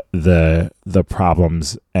the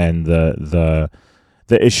problems and the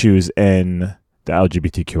issues in the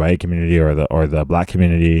LGBTQIA community or the Black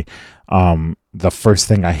community, the first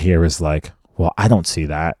thing I hear is like, well, I don't see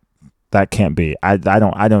that. That can't be.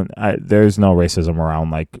 There's no racism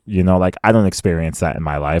around, like, like I don't experience that in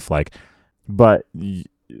my life. Like, but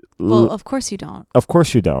well, of course you don't. Of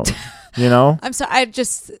course you don't. I'm sorry. I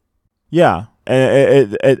just. Yeah.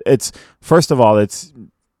 It's first of all, it's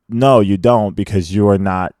no, you don't, because you are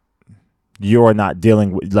not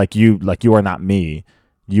dealing with like you are not me.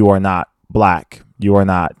 You are not Black. You are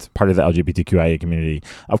not part of the LGBTQIA community.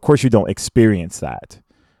 Of course you don't experience that.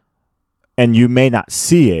 And you may not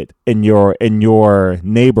see it in your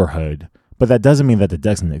neighborhood, but that doesn't mean that it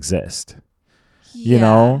doesn't exist.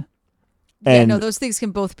 Yeah. And no, those things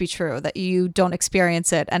can both be true, that you don't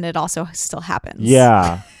experience it and it also still happens.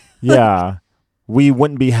 Yeah. Yeah. We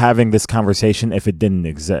wouldn't be having this conversation if it didn't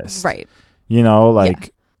exist. Right. It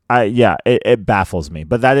baffles me,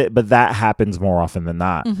 but that happens more often than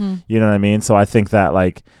not. You know what I mean? So I think that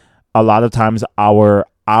like a lot of times our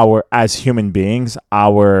as human beings,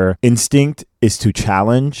 our instinct is to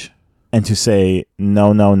challenge and to say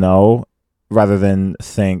no, rather than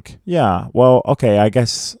think, yeah, well, okay, I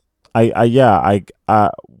guess I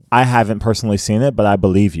haven't personally seen it, but I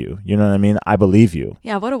believe you. You know what I mean? I believe you.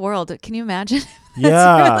 Yeah, what a world. Can you imagine?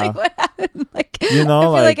 Yeah. Really what happened. Like, I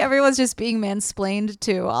feel like everyone's just being mansplained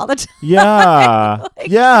to all the time. Yeah.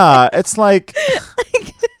 Yeah. It's like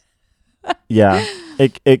yeah.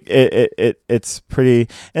 It's pretty,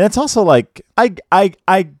 and it's also like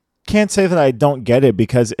I can't say that I don't get it,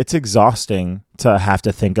 because it's exhausting to have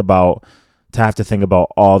to think about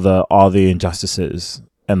all the injustices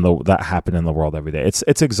and that happen in the world every day.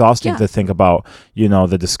 It's exhausting to think about,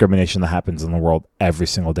 the discrimination that happens in the world every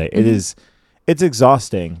single day. It's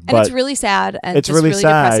exhausting, and but it's really sad, and it's just really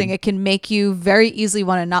sad. depressing. It can make you very easily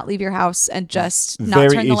want to not leave your house and just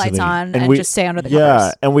not turn the lights on and just stay under the covers.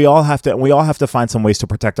 Yeah, and we all have to find some ways to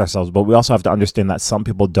protect ourselves, but we also have to understand that some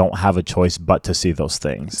people don't have a choice but to see those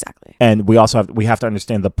things. Exactly. And we also have to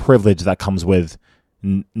understand the privilege that comes with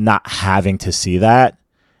not having to see that,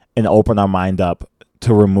 and open our mind up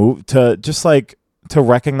to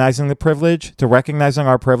recognizing the privilege, to recognizing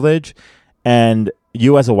our privilege, and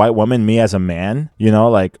you as a white woman, me as a man,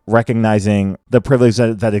 like recognizing the privilege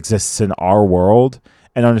that exists in our world,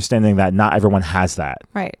 and understanding that not everyone has that.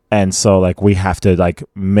 Right. And so like we have to like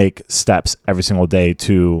make steps every single day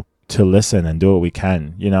to listen and do what we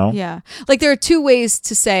can, Yeah. Like there are two ways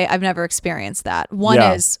to say I've never experienced that. One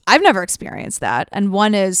is I've never experienced that, and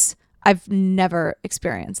one is I've never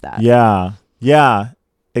experienced that. Yeah. Yeah.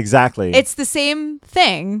 Exactly. It's the same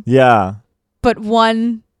thing. Yeah. But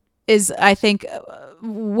one is, I think,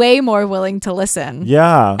 way more willing to listen.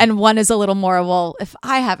 Yeah. And one is a little more, well, if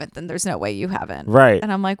I haven't, then there's no way you haven't. Right.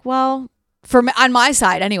 And I'm like, well, for me, on my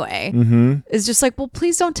side anyway, it's just like, well,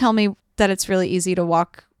 please don't tell me that it's really easy to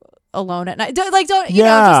walk alone at night.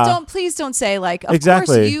 Please don't say like, of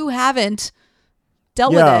course you haven't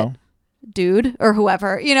dealt with it, dude, or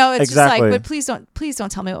whoever, it's just like, but please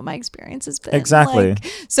don't tell me what my experience has been. Exactly.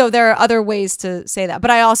 So there are other ways to say that,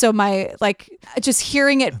 but I also, just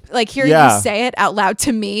hearing it, you say it out loud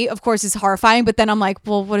to me, of course, is horrifying. But then I'm like,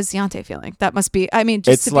 well, what is Deon'te feeling? That must be,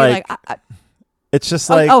 it's to like, be like, it's just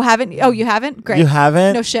like, you haven't? Great. You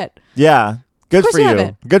haven't? No shit. Yeah. Good for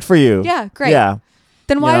you. Good for you. Yeah. Great. Yeah.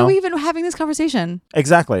 Then why are we even having this conversation?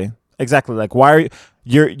 Exactly. Like, why are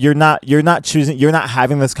you're not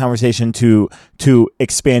having this conversation to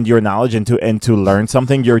expand your knowledge and to learn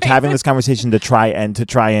something. You're having this conversation to try and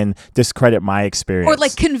discredit my experience, or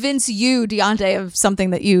like convince you, Deon'te, of something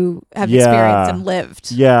that you have experienced and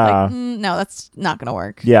lived. Yeah. Like, no, that's not gonna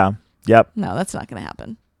work. Yeah. Yep. No, that's not gonna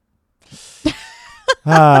happen.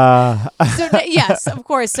 So yes, of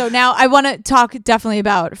course. So now I want to talk definitely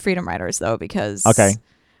about Freedom Writers, though, because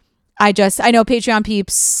I know Patreon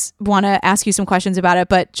peeps want to ask you some questions about it,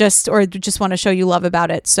 but just want to show you love about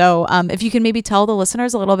it. So if you can maybe tell the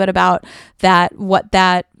listeners a little bit about that, what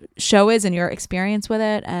that show is and your experience with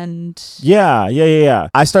it. And yeah.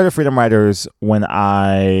 I started Freedom Writers when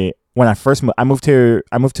I first moved to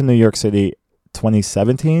New York City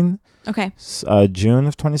 2017. Okay. June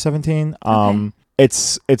of 2017.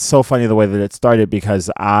 It's so funny the way that it started because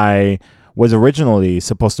I was originally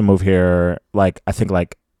supposed to move here I think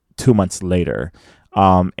 2 months later.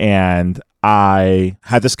 And I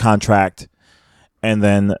had this contract, and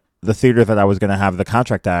then the theater that I was going to have the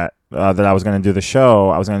contract at, that I was going to do the show,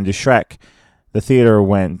 I was going to do Shrek, the theater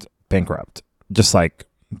went bankrupt. Just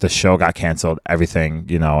the show got canceled, everything,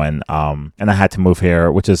 and I had to move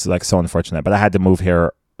here, which is so unfortunate, but I had to move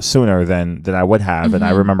here sooner than I would have. Mm-hmm. And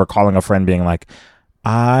I remember calling a friend being like,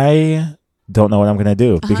 I don't know what I'm going to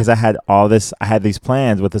do because I had these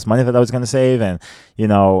plans with this money that I was going to save. And,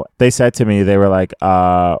 they said to me, they were like,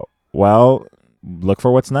 well, look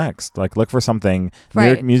for what's next. Look for something.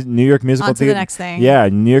 Right. New York Musical Theater. The next thing. Yeah,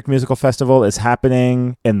 New York Musical Festival is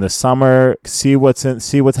happening in the summer. See what's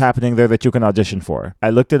happening there that you can audition for. I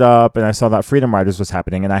looked it up and I saw that Freedom Riders was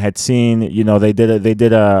happening, and I had seen, they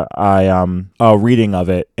did a reading of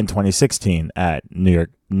it in 2016 at New York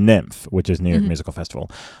NYMF, which is New York Musical Festival.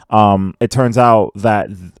 It turns out that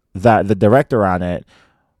the director on it,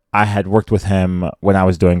 I had worked with him when I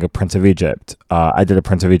was doing a Prince of Egypt. I did a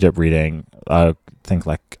Prince of Egypt reading, I think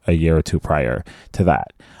a year or two prior to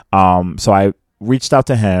that. So I reached out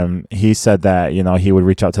to him. He said that, he would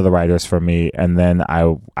reach out to the writers for me. And then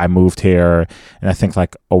I moved here. And I think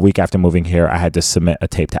a week after moving here, I had to submit a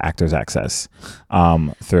tape to Actors Access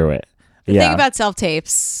through it. The thing about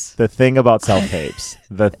self-tapes. The thing about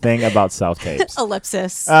self-tapes.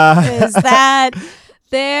 Ellipsis. Is that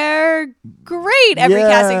they're great. Every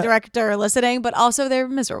casting director listening, but also they're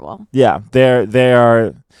miserable. Yeah, they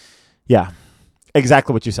are. Yeah,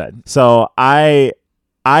 exactly what you said. So I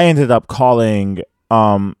ended up calling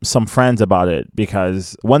some friends about it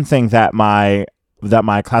because one thing that my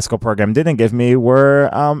classical program didn't give me were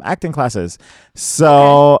acting classes.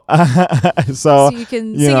 So so you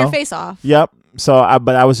can sing your face off. Yep. So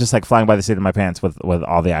but I was just flying by the seat of my pants with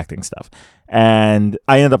all the acting stuff. And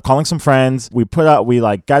I ended up calling some friends. We got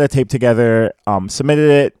a tape together,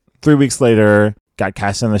 submitted it. 3 weeks later, got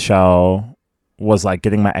cast in the show, was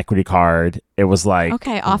getting my equity card. It was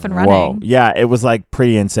okay, off and running. Whoa. Yeah, it was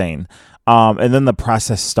pretty insane. And then the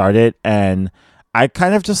process started, and I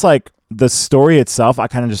kind of just the story itself, I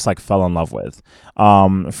kind of just fell in love with.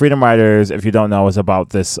 Freedom Riders, if you don't know, is about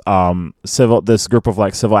this group of civil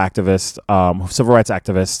activists, civil rights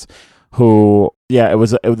activists who, they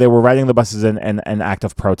were riding the buses in an act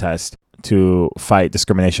of protest to fight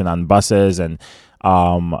discrimination on buses. And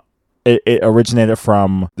it originated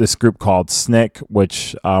from this group called SNCC,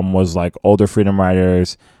 which was older Freedom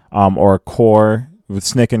Riders, or CORE, with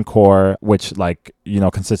SNCC and CORE, which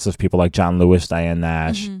consists of people like John Lewis, Diane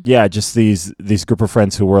Nash. Mm-hmm. Yeah, just these group of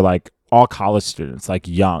friends who were all college students,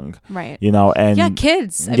 young. Right. And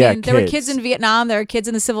kids. I mean, there were kids in Vietnam, there were kids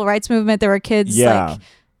in the civil rights movement, there were kids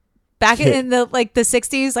back in the the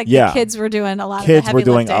 60s, the kids were doing a lot of the heavy lifting. Kids were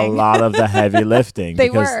doing a lot of the heavy lifting.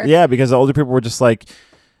 were. Yeah, because the older people were just we're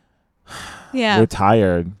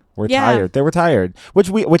tired. We're tired. They were tired,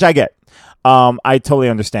 which I get. I totally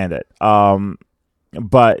understand it.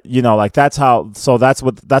 But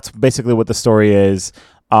that's basically what the story is.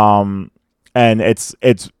 And it's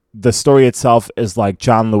the story itself is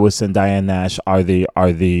John Lewis and Diane Nash are the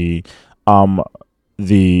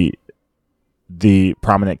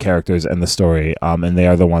prominent characters in the story, and they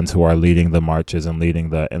are the ones who are leading the marches and leading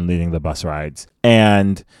the bus rides.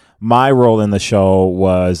 And my role in the show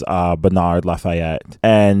was Bernard Lafayette,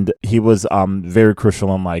 and he was very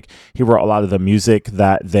crucial in he wrote a lot of the music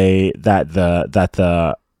that the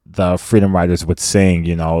Freedom Riders would sing,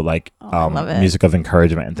 music of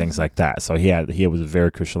encouragement and things like that. So he was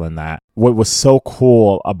very crucial in that. What was so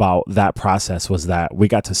cool about that process was that we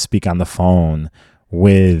got to speak on the phone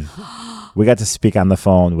with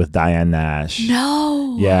Diane Nash. No.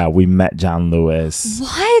 Yeah, we met John Lewis.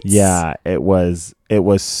 What? Yeah, it was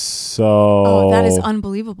so... Oh, that is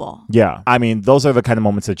unbelievable. Yeah. I mean, those are the kind of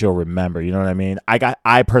moments that you'll remember, you know what I mean?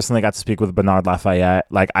 I personally got to speak with Bernard Lafayette.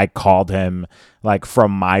 I called him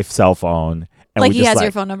from my cell phone. And he has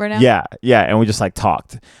your phone number now? Yeah, yeah, and we just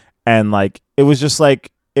talked. And it was just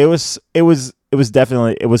it was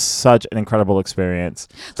such an incredible experience.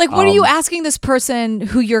 What are you asking this person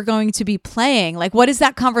who you're going to be playing? What is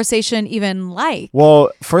that conversation even like? Well,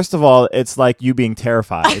 first of all, it's you being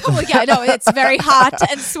terrified. Well, yeah, no, it's very hot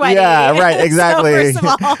and sweaty. Yeah, right, exactly. So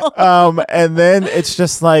first of all. And then it's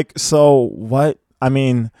just so what? I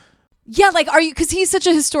mean, Yeah, like, are you? Because he's such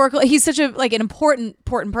a like an important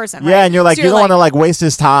person. Right? Yeah, and you're like, So you don't want to like waste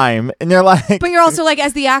his time, and you're like, but you're also like,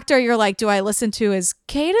 as the actor, you're like, do I listen to his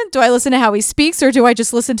cadence? Do I listen to how he speaks, or do I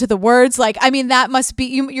just listen to the words? Like, I mean, that must be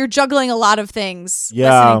you're juggling a lot of things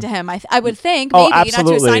listening to him. I would think maybe not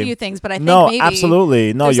to assign you things, but I think maybe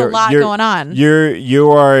absolutely no. There's a lot going on. You're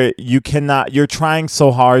trying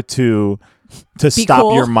so hard to stop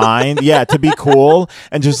cool. your mind, to be cool,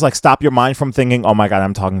 and just like stop your mind from thinking, oh my God,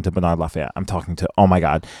 I'm talking to Bernard Lafayette. I'm talking to, oh my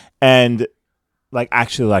God. And like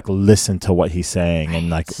actually like listen to what he's saying and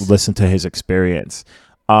like listen to his experience.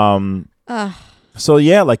 So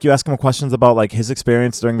yeah, like you ask him questions about like his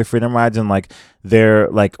experience during the Freedom Rides and like their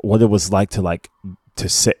like what it was like to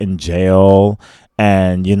sit in jail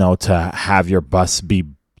and, you know, to have your bus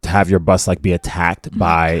like be attacked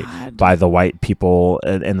by the white people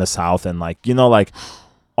in the South, and like, you know, like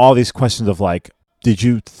all these questions of like, did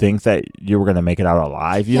you think that you were gonna make it out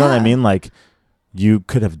alive? You know what I mean? Like you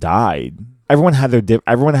could have died. Everyone had their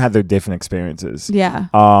different experiences. Yeah.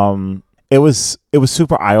 It was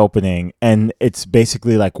super eye opening, and it's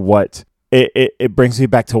basically like what it brings me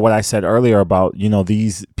back to what I said earlier about, you know,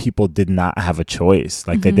 these people did not have a choice.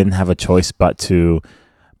 Like they didn't have a choice but to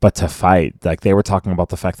fight. Like they were talking about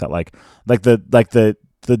the fact that like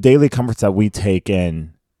the daily comforts that we take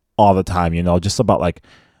in all the time, you know, just about like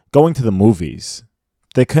going to the movies.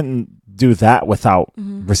 They couldn't do that without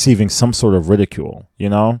receiving some sort of ridicule, you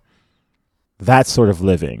know? That sort of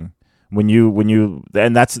living. And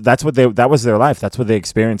that was their life. That's what they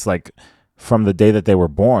experienced like from the day that they were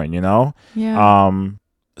born, you know? Yeah.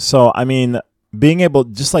 So I mean, being able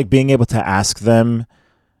to ask them,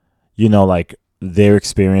 you know, like their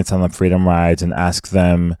experience on the Freedom Rides and ask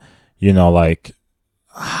them, you know, like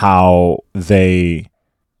how they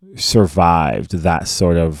survived that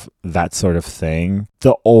sort of thing.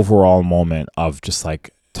 The overall moment of just like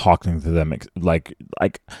talking to them, like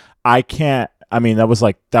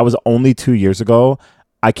that was only 2 years ago.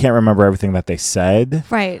 I can't remember everything that they said.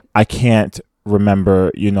 Right. I can't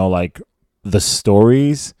remember, you know, like the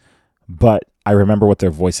stories, but I remember what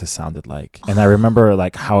their voices sounded like, and I remember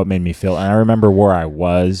like how it made me feel, and I remember where I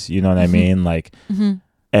was, you know what I mean? Like,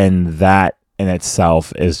 and that in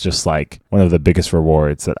itself is just like one of the biggest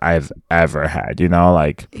rewards that I've ever had, you know?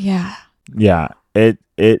 Like, yeah. It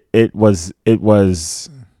was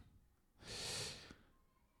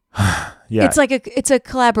It's like it's a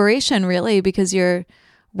collaboration really, because you're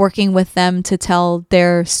working with them to tell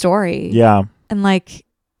their story. Yeah. And like,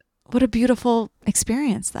 what a beautiful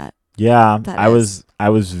experience that. Yeah, that I was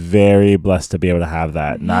very blessed to be able to have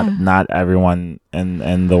that. Yeah. Not everyone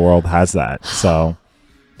in the world has that. So,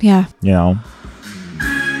 yeah, you know.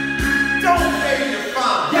 Don't pay your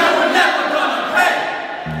fine. Yeah, we're never gonna pay.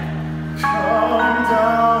 Come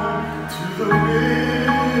down to the river.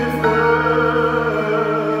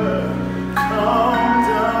 Come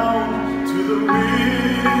down to the river.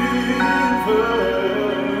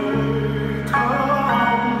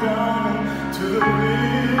 Come down to the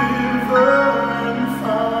river and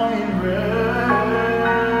find rest.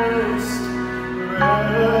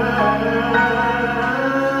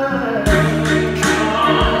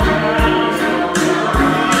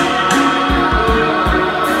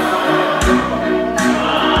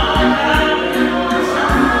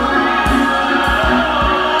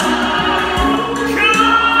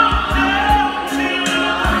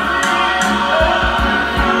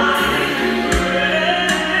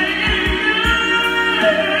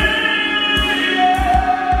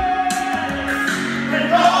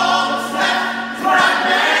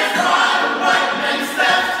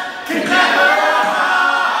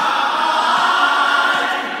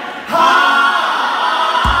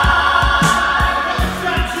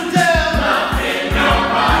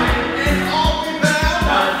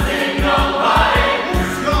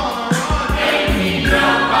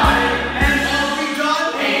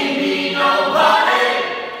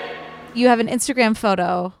 you have an Instagram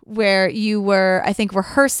photo where you were, I think,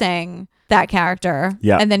 rehearsing that character.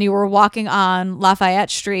 Yeah. And then you were walking on Lafayette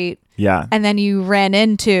Street. Yeah. And then you ran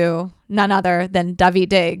into none other than Daveed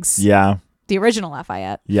Diggs. Yeah. The original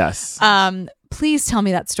Lafayette. Yes. Please tell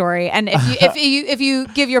me that story. And if you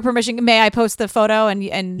give your permission, may I post the photo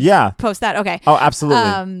and Yeah. post that? Okay. Oh,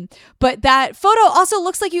 absolutely. But that photo also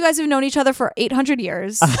looks like you guys have known each other for 800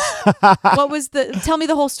 years. Tell me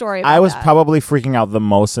the whole story about I was that. probably freaking out the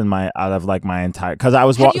most out of my entire, because I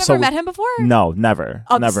was. Have you ever met him before? No, never,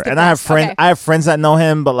 Oh, this is never. the And I have best. friends. Okay. I have friends that know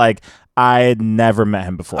him, but like I had never met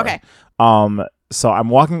him before. Okay.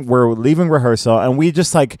 we're leaving rehearsal, and we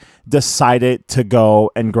just like decided to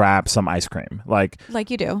go and grab some ice cream. Like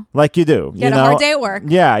you do. You had know? a hard day at work.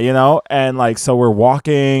 Yeah, and like, so we're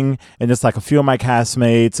walking, and just like a few of my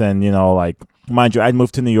castmates, and like, mind you, I'd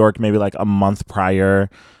moved to New York maybe like a month prior.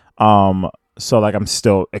 So like I'm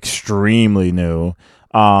still extremely new.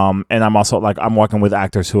 And I'm also like, I'm working with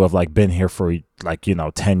actors who have like been here for like,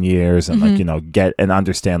 10 years and like, get and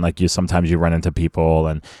understand, like, sometimes you run into people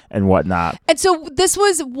and whatnot. And so this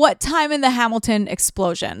was what time in the Hamilton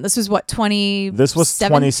explosion? This was what, 2017? This was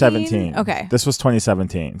 2017. Okay. This was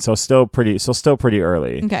 2017. So still pretty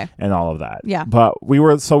early. Okay. And all of that. Yeah. But we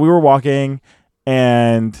were walking,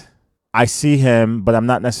 and I see him, but I'm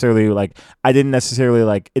not necessarily like, I didn't necessarily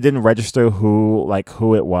like, it didn't register who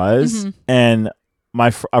it was. And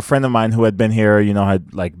a friend of mine who had been here,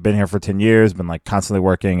 had like been here for 10 years, been like constantly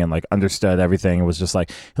working and like understood everything. It was just like,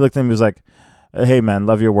 he looked at me, he was like, "Hey man,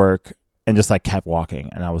 love your work," and just like kept walking.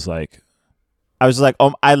 And I was like,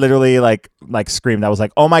 oh, I literally like screamed. I was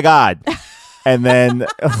like, "Oh my God." And then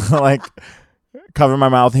like covered my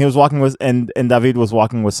mouth. He was walking with, and David was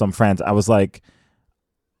walking with some friends. I was like,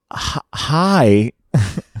 "Hi."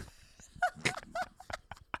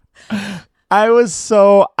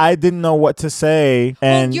 I didn't know what to say.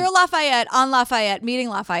 And you're Lafayette, on Lafayette, meeting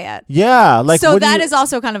Lafayette. Yeah. Like, so that is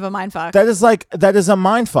also kind of a mindfuck. That is a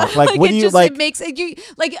mindfuck. Like, what do you like? It makes you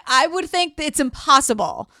like, I would think that it's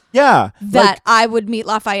impossible. Yeah. That I would meet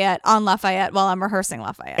Lafayette on Lafayette while I'm rehearsing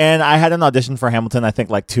Lafayette. And I had an audition for Hamilton, I think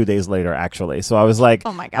like 2 days later, actually. So I was like,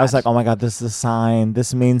 oh my God. I was like, oh my God, this is a sign.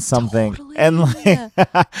 This means something. Totally. And like,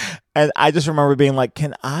 and I just remember being like,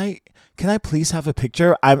 can I please have a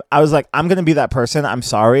picture? I was like, I'm going to be that person. I'm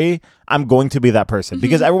sorry. I'm going to be that person.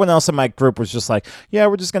 Because everyone else in my group was just like, yeah,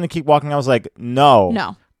 we're just going to keep walking. I was like,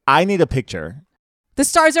 no. I need a picture. The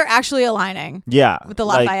stars are actually aligning. Yeah. With the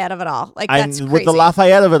Lafayette of it all. Like, that's crazy. With the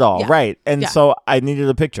Lafayette of it all. Yeah. Right. And so I needed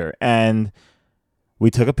a picture. And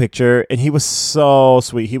we took a picture, and he was so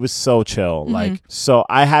sweet. He was so chill. Like, so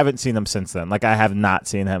I haven't seen him since then. Like, I have not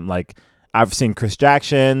seen him. Like, I've seen Chris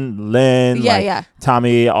Jackson, Lynn,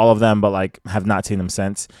 Tommy, all of them, but like have not seen him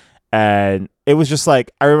since. And it was just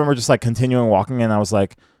like, I remember just like continuing walking, and I was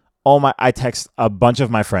like, oh my, I text a bunch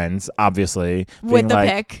of my friends, obviously. With the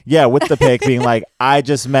like, pic. Yeah, with the pic, being like, I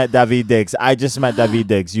just met David Diggs.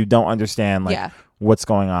 You don't understand like what's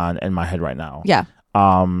going on in my head right now. Yeah.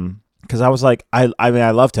 Because I was like, I mean,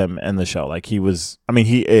 I loved him in the show. Like, he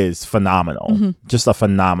is phenomenal. Just a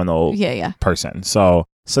phenomenal person. So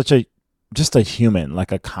just a human,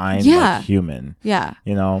 like a kind like, human. Yeah.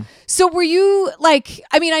 So were you like,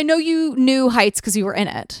 I mean, I know you knew Heights because you were in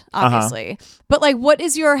it, obviously. But like, what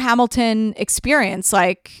is your Hamilton experience?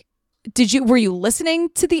 Like, were you listening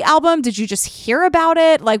to the album? Did you just hear about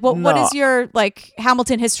it? Like, what is your like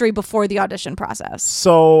Hamilton history before the audition process?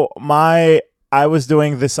 So I was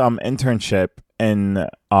doing this internship in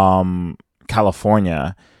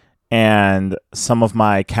California, and some of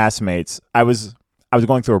my castmates, I was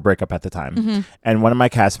going through a breakup at the time, and one of my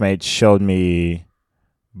castmates showed me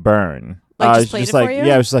Burn. Like, just played it for you?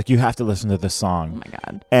 Yeah, it was just like, you have to listen to this song. Oh my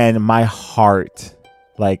God. And my heart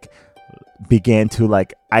like began to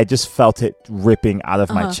like, I just felt it ripping out of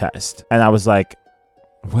my chest. And I was like,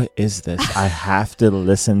 what is this? I have to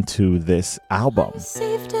listen to this album. I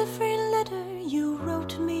saved every letter you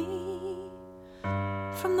wrote me.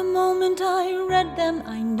 From the moment I read them,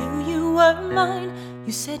 I knew you were mine.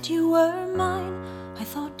 You said you were mine. I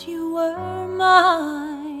thought you were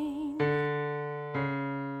mine.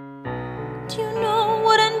 Do you know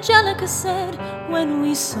what Angelica said when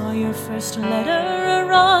we saw your first letter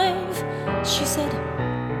arrive? She said,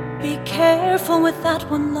 be careful with that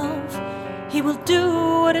one, love. He will do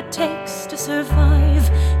what it takes to survive.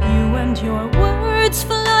 You and your words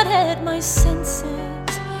flooded my senses.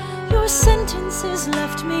 Your sentences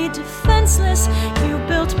left me defenseless. You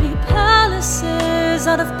built me palaces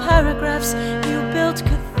out of paragraphs. You built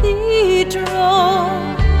cathedrals.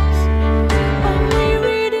 I'm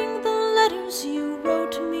rereading the letters you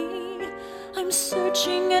wrote me. I'm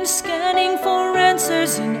searching and scanning for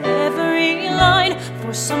answers in every line,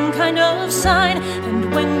 for some kind of sign.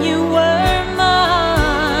 And when you were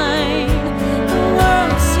mine, the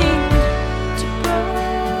world seemed to burn.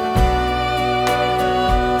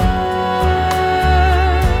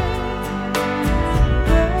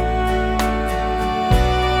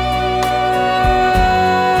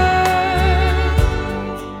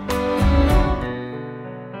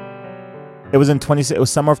 It was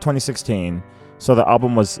summer of 2016. So the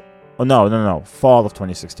album was, fall of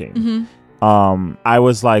 2016. I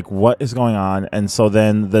was like, what is going on? And so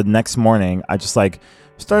then the next morning, I just like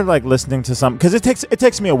started like listening to some, because it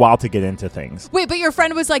takes me a while to get into things. Wait, but your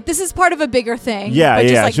friend was like, "This is part of a bigger thing." Yeah, but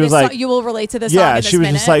just yeah. Like, she was like, "You will relate to this song." Yeah, in she was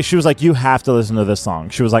minute. she was like, "You have to listen to this song."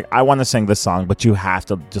 She was like, "I want to sing this song, but you have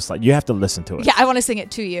to you have to listen to it." Yeah, I want to sing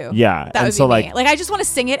it to you. Yeah, that would be me. Like, I just want to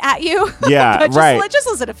sing it at you. Yeah, but right. Just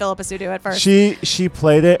listen to Philippa Sue do it first. She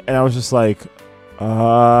played it, and I was just like,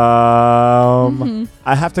 I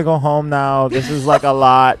have to go home now. This is like a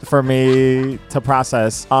lot for me to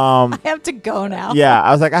process. I have to go now. Yeah,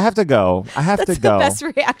 I was like, I have to go. I have That's to go. the best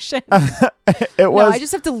reaction. It was. No, I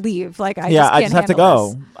just have to leave. Like, I just have to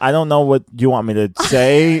go. This. I don't know what you want me to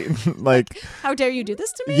say. Like, how dare you do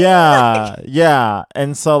this to me? Yeah, yeah.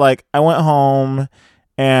 And so like I went home,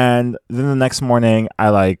 and then the next morning I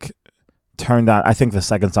like turned on. I think the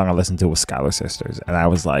second song I listened to was Schuyler Sisters, and I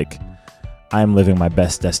was like, I'm living my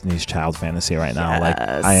best Destiny's Child fantasy right now. Like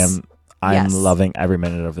I'm loving every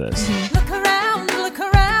minute of this. Look around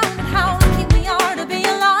at how lucky we are to be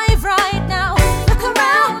alive right now. Look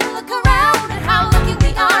around at how lucky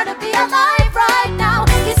we are to be alive right now.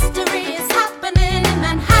 History is happening in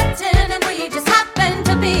Manhattan, and we just happen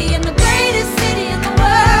to be in the greatest city in the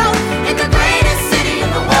world. In the greatest city in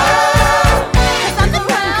the world. 'Cause I'm the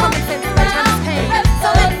crown, my time is paid.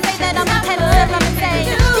 So let's say that I'm a tender, I'm a say.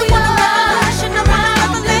 Do you want a revolution? I want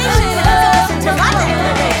a revelation. Listen to my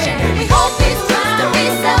declaration. We hope these truths to be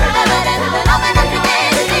self-evident, that I'm enough to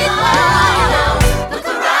get it deep now. Look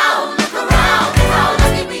around at how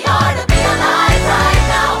lucky we are to be alive right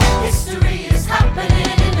now. History is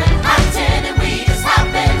happening in Manhattan, and we just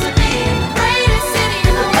happen to be in the greatest city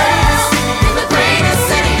in the world. In the greatest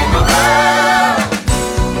city in the world.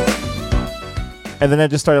 And then I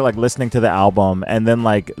just started like listening to the album, and then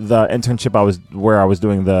like the internship where I was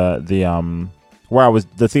doing the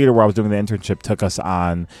theater where I was doing the internship took us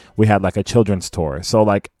on. We had like a children's tour, so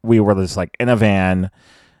like we were just like in a van,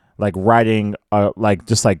 like riding, like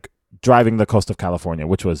just like driving the coast of California,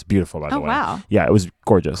 which was beautiful by the way. Oh wow! Yeah, it was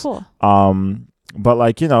gorgeous. Cool. But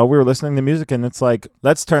like, you know, we were listening to music, and it's like,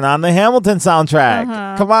 let's turn on the Hamilton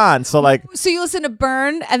soundtrack. Come on. So like, so you listen to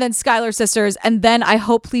Burn and then Schuyler Sisters, and then I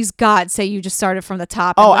hope, please God, say you just started from the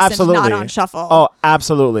top. And listened absolutely. Not on shuffle. Oh,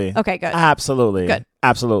 absolutely. Okay, good. Absolutely. Good.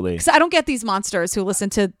 Absolutely. Because I don't get these monsters who listen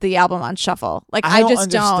to the album on shuffle. Like, I just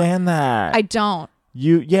don't understand that. I don't.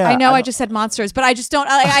 I know I just said monsters, but I just don't.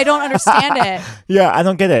 I don't understand it. Yeah, I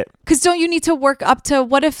don't get it. Because don't you need to work up to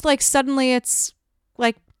what if like suddenly it's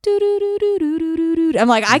like do do do do do do do do. I'm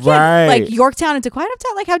like, I can't like Yorktown into Quiet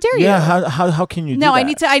Uptown. Like, how dare you? Yeah, how can you? No,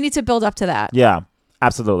 do that? I need to build up to that. Yeah,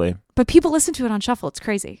 absolutely. But people listen to it on shuffle. It's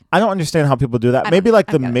crazy. I don't understand how people do that. Maybe like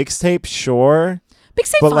the mixtape, sure.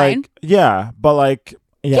 Mixtape, but fine. Like, yeah, but like,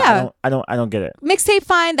 yeah. I don't get it. Mixtape,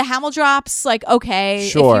 fine. The Hamel drops, like, okay,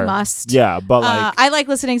 sure. if you must. Yeah, but like, I like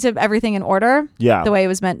listening to everything in order. Yeah, the way it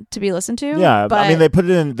was meant to be listened to. Yeah, but I mean, they put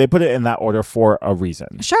it in that order for a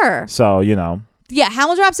reason. Sure. So you know. Yeah,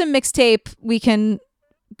 Hamel drops and mixtape, we can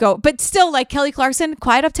go, but still, like Kelly Clarkson,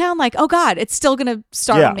 Quiet Uptown, like, oh God, it's still gonna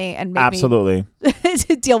startle me and make absolutely me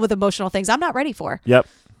deal with emotional things I'm not ready for. Yep.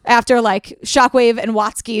 After like Shockwave and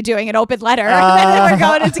Watsky doing an open letter, and then we're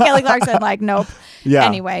going into Kelly Clarkson, like, nope. Yeah.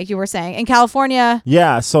 Anyway, you were saying in California.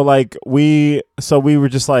 Yeah. So like we were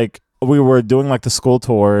just like, we were doing like the school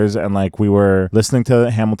tours, and like we were listening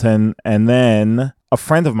to Hamilton, and then a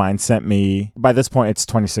friend of mine sent me, by this point it's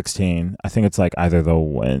 2016. I think it's like either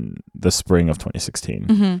the spring of 2016.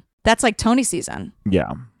 Mm-hmm. That's like Tony season.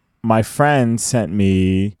 Yeah. My friend sent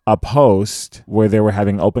me a post where they were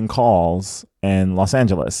having open calls in Los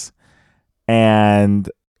Angeles. And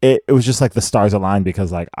it was just like the stars aligned,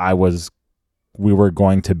 because like we were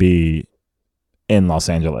going to be in Los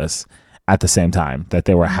Angeles at the same time that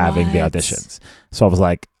they were having the auditions. So I was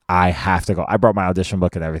like, I have to go. I brought my audition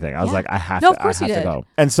book and everything. I was like, I have to go.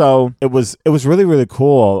 And so it was really, really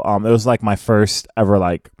cool. It was like my first ever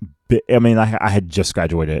like, I had just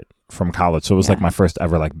graduated from college, so it was like my first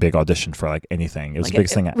ever like big audition for like anything. It was like the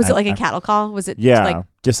biggest thing. Was it like a cattle call? Was it? Yeah, like,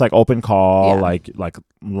 just like open call, like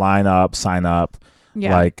line up, sign up.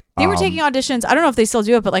 Yeah. Like they were taking auditions. I don't know if they still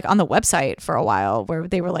do it, but like on the website for a while, where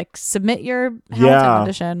they were like, submit your Hamilton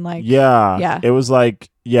audition. Like, yeah. It was like,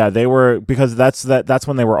 they were, because that's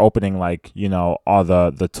when they were opening, like, you know, all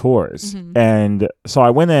the tours. Mm-hmm. And so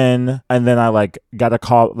I went in, and then I like got a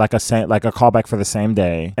call, like a call back for the same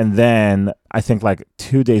day. And then I think like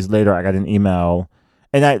 2 days later, I got an email.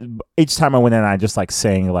 And each time I went in, I just like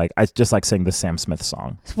sang the Sam Smith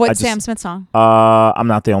song. What Sam Smith song? I'm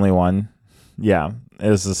Not the Only One. Yeah, it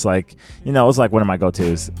was just like, you know, it was like one of my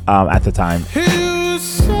go-tos at the time. You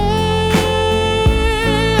say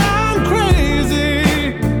I'm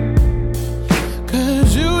crazy,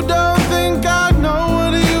 'cause you don't think I know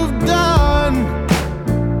what you've done.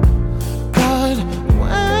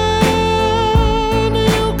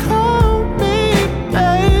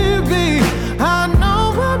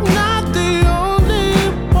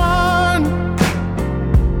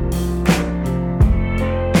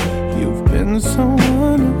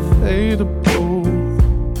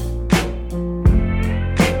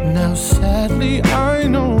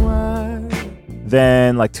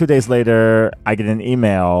 like 2 days later, I get an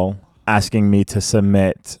email asking me to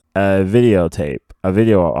submit a video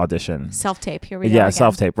audition. Self-tape. Here we go. Yeah, again.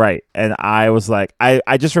 self-tape, right. And I was like,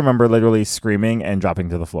 I just remember literally screaming and dropping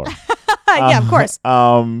to the floor. Yeah, of course.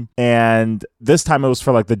 And this time it was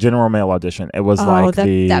for like the general mail audition. It was like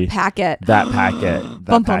that packet. That packet.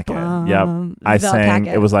 Bum, bum, bum. Yep. I The sang.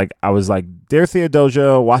 packet. It was like I was like, "Dear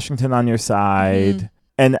Theodosia, Washington on your side." Mm-hmm.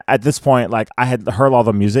 And at this point, like I had heard all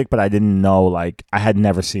the music, but I didn't know, like I had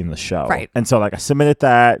never seen the show. Right. And so like I submitted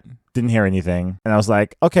that, didn't hear anything, and I was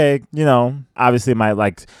like, okay, obviously my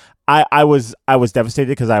like, I was devastated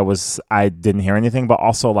because I didn't hear anything, but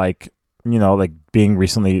also like, like being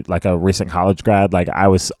recently like a recent college grad, like I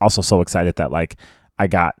was also so excited that like I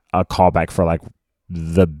got a call back for like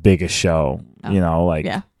the biggest show,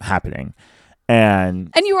 happening. And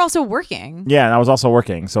you were also working. Yeah, and I was also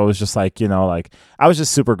working. So it was just like, like I was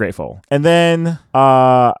just super grateful. And then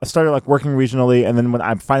I started like working regionally. And then when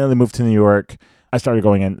I finally moved to New York, I started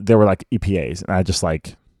going in. There were like EPAs. And I just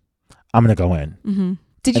like, I'm going to go in. Mm-hmm.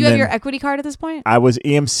 Did you have your equity card at this point? I was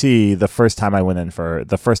EMC the first time I went in for an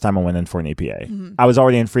EPA. Mm-hmm. I was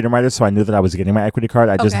already in Freedom Writers, so I knew that I was getting my equity card.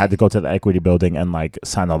 I just had to go to the equity building and like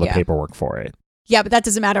sign all the paperwork for it. Yeah, but that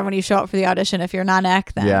doesn't matter when you show up for the audition. If you're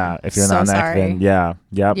non-ec, then if you're non-ec, then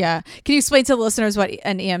yep. Yeah. Can you explain to the listeners what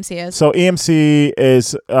an EMC is? So EMC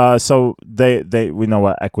is we know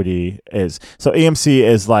what equity is. So EMC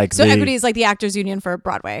is like equity is like the Actors Union for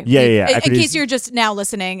Broadway. Yeah. In case you're just now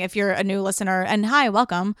listening, if you're a new listener, and hi,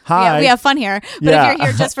 welcome. Hi, we have fun here. But if you're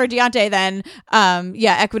here just for Deon'te, then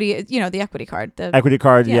equity, the equity card. The equity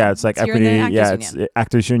card, it's like equity. It's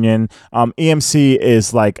Actors Union. EMC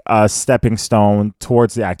is like a stepping stone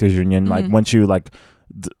towards the Actors Union. Mm-hmm. Like once you like,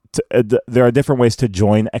 there are different ways to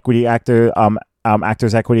join equity Actors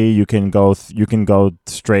Equity. You can go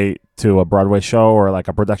straight to a Broadway show or like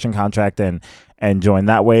a production contract and join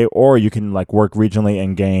that way, or you can like work regionally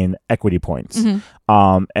and gain equity points.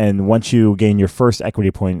 Mm-hmm. And once you gain your first equity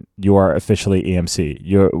point, you are officially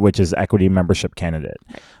EMC, which is Equity Membership Candidate.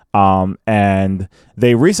 Right. And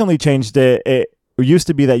they recently changed it. It used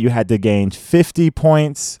to be that you had to gain 50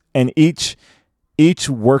 points, and each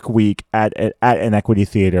work week at an equity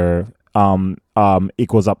theater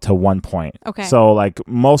equals up to 1 point. Okay. So like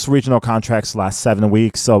most regional contracts last 7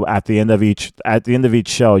 weeks. So at the end of each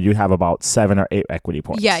show, you have about 7 or 8 equity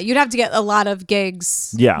points. Yeah, you'd have to get a lot of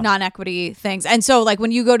gigs, non-equity things. And so like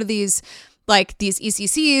when you go to these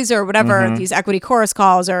ECCs or whatever, mm-hmm. these equity chorus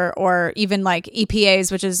calls or even like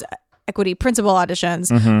EPAs, which is equity principal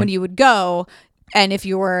auditions, mm-hmm. when you would go, and if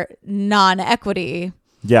you were non-equity,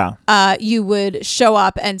 you would show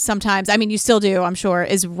up, and sometimes, I mean, you still do, I'm sure,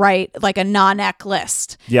 is write like a non-ec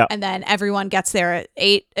list. Yeah. And then everyone gets there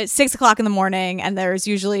at 6 o'clock in the morning, and there's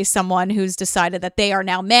usually someone who's decided that they are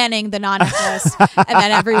now manning the non-ec list. And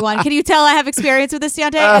then everyone, can you tell I have experience with this,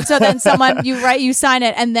 Deon'te? And so then someone, you sign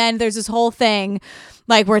it, and then there's this whole thing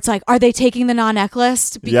like where it's like, are they taking the non-ec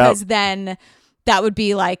list? Because then that would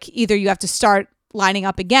be like, either you have to start lining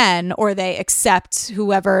up again, or they accept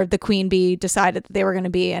whoever the queen bee decided that they were going to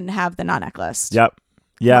be and have the non-ec list. Yep.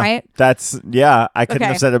 Yeah. Right? I couldn't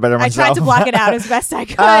have said it better myself. I tried to block it out as best I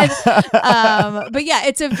could. But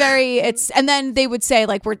yeah, and then they would say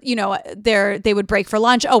like, they would break for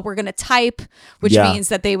lunch. Oh, we're going to type, which means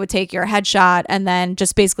that they would take your headshot and then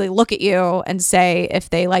just basically look at you and say if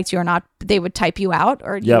they liked you or not. They would type you out,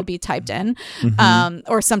 or you would be typed in. Mm-hmm.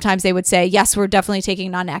 Or sometimes they would say, yes, we're definitely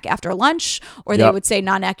taking non-ec after lunch, or they would say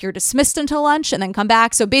non-ec, you're dismissed until lunch, and then come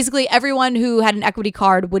back. So basically everyone who had an equity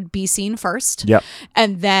card would be seen first. Yep.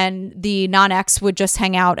 And then the non-ecs would just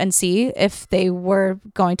hang out and see if they were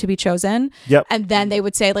going to be chosen. Yep. And then they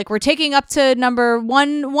would say like, we're taking up to number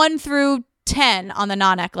 1 through 10 on the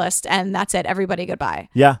non-ec list, and that's it. Everybody goodbye.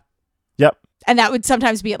 Yeah. Yep. And that would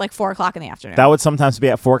sometimes be at like 4 o'clock in the afternoon. That would sometimes be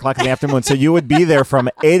at 4 o'clock in the afternoon. So you would be there from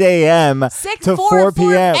 8 a.m. to 4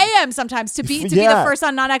 p.m. 4 a.m. sometimes to be the first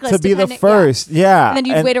on non-ec list. To be the first, And then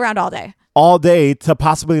you'd wait around all day. All day to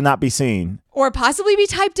possibly not be seen. Or possibly be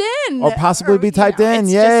typed in.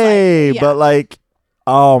 Yay. But like,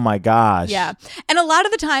 oh my gosh. Yeah. And a lot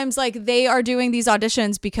of the times, like, they are doing these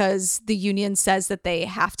auditions because the union says that they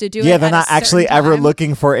have to do it. Yeah, they're not actually ever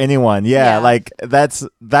looking for anyone. Yeah. Like that's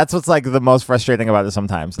what's like the most frustrating about it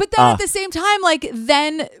sometimes. But then at the same time, like,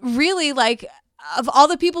 then really, like, of all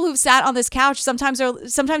the people who've sat on this couch, sometimes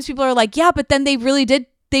people are like, yeah, but then they really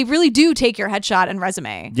do take your headshot and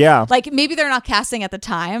resume. Yeah. Like, maybe they're not casting at the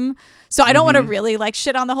time. So I don't want to really like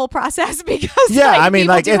shit on the whole process because people do have their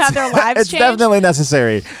lives it's change. Definitely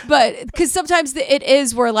necessary. But because sometimes it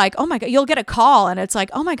is where like, oh my God, you'll get a call and it's like,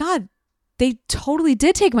 oh my God, they totally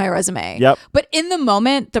did take my resume. Yep. But in the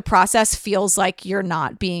moment, the process feels like you're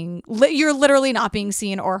literally not being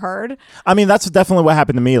seen or heard. I mean, that's definitely what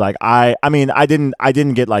happened to me. Like, I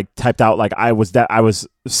didn't get like typed out. Like I was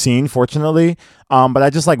seen, fortunately. But I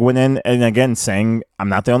just like went in and again sang I'm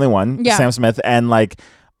Not the Only One, Sam Smith, and like,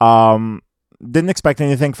 didn't expect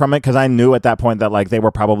anything from it because I knew at that point that like it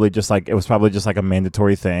was probably just like a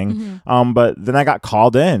mandatory thing. But then I got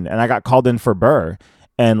called in, and I got called in for Burr,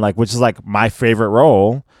 and like, which is like my favorite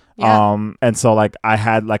role. And so like I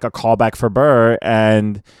had like a callback for Burr,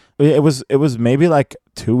 and it was maybe like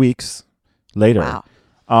 2 weeks later.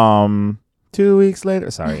 Wow. 2 weeks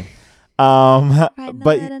later. Sorry. But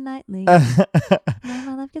nightly.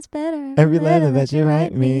 My life gets better every letter that you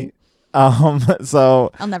write me.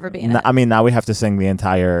 So I'll never be in it. I mean, now we have to sing the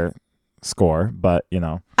entire score, but you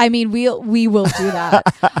know. I mean, we will do that.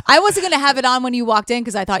 I wasn't gonna have it on when you walked in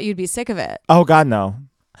because I thought you'd be sick of it. Oh God, no.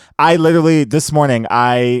 I literally this morning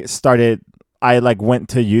I like went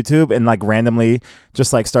to YouTube and like randomly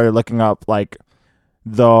just like started looking up like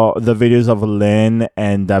the videos of Lynn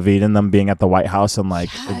and David and them being at the White House and like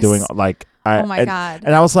doing like oh my God.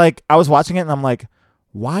 And I was watching it and I'm like,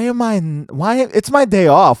 why it's my day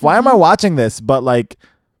off. Why am I watching this? But like,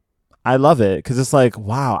 I love it because it's like,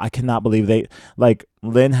 wow, I cannot believe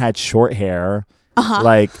Lynn had short hair.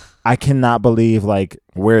 Like, I cannot believe like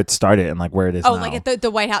where it started and like where it is now. Like at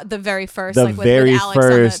the White House, the very first, the like with Alex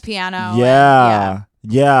first on the piano.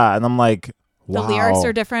 Yeah. And I'm like, wow. The lyrics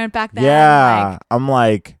are different back then. Yeah. I'm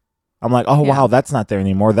like, oh wow, that's not there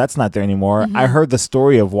anymore. I heard the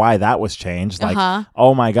story of why that was changed. Like,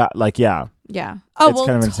 oh my God. Like, yeah. Yeah. Oh, it's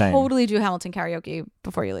kind of insane. Totally do Hamilton karaoke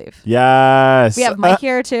before you leave. Yes. We have Mike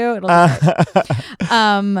here too. It'll be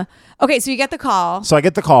great. Okay, so you get the call. So I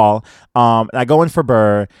get the call. And I go in for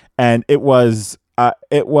Burr, and it was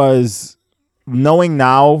knowing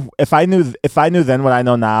now. If I knew then what I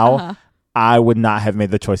know now, I would not have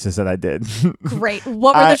made the choices that I did. Great.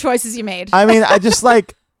 What were the choices you made? I mean, I just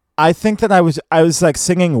like I think that I was like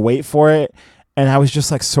singing "Wait for It," and I was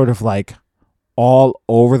just like sort of like all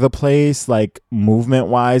over the place, like movement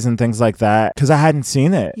wise and things like that, because I hadn't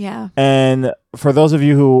seen it. Yeah. And for those of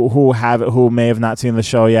you who may have not seen the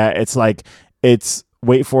show yet, it's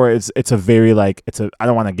Wait for It. It's a very like I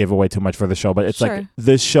don't want to give away too much for the show, but it's like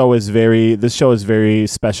this show is very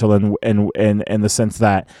special in the sense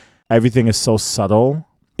that everything is so subtle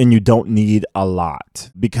and you don't need a lot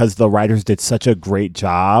because the writers did such a great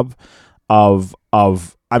job of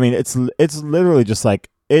I mean, it's literally just like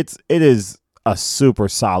it is a super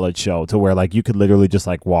solid show to where like you could literally just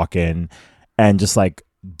like walk in and just like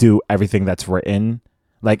do everything that's written,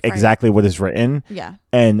 like exactly what is written,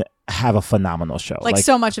 and have a phenomenal show. Like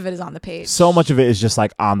so much of it is on the page. So much of it is just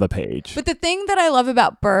like on the page. But the thing that I love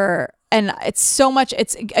about Burr, and it's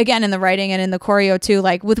again in the writing and in the choreo too,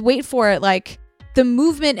 like with Wait for It, like the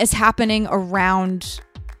movement is happening around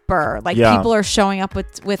Burr. Like people are showing up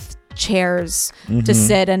with chairs to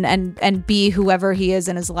sit and be whoever he is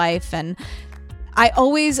in his life. And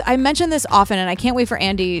I mention this often, and I can't wait for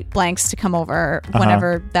Andy Blanks to come over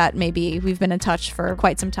whenever that may be. We've been in touch for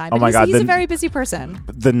quite some time. Oh my God, he's a very busy person.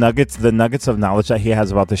 The nuggets of knowledge that he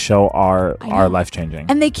has about the show are life changing,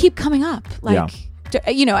 and they keep coming up. Like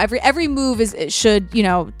you know, every move should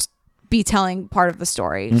be telling part of the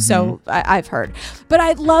story. So I've heard, but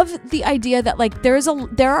I love the idea that like there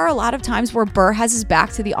are a lot of times where Burr has his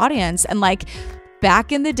back to the audience, and like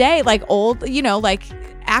back in the day, like old, like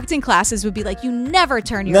acting classes would be like, you never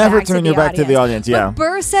turn your back to the audience. Yeah. But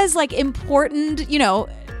Burr says like important,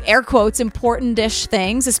 air quotes, important-ish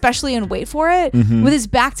things, especially in Wait for It, with his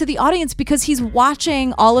back to the audience, because he's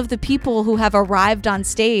watching all of the people who have arrived on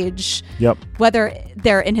stage, whether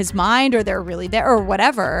they're in his mind or they're really there or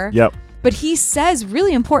whatever. But he says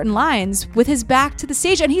really important lines with his back to the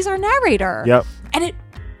stage, and he's our narrator. And it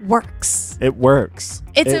works.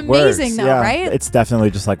 It's amazing though, right? It's definitely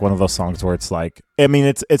just like one of those songs where it's like, I mean,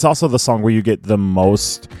 it's also the song where you get the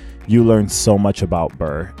most, you learn so much about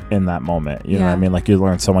Burr in that moment. You know what I mean? Like you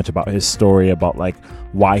learn so much about his story, about like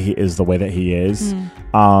why he is the way that he is.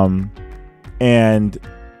 And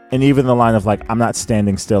even the line of like, I'm not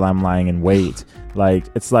standing still, I'm lying in wait. Like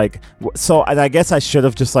it's like, so, and I guess I should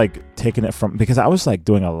have just like taken it from, because I was like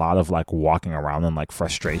doing a lot of like walking around in like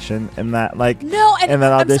frustration in that like in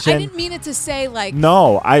that audition. I didn't mean it to say like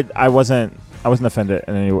I wasn't offended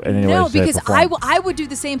in any way. No, because I would do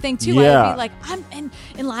the same thing too. I would be like, I'm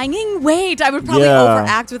in lying in wait. I would probably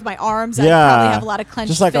overact with my arms. I'd probably have a lot of clenched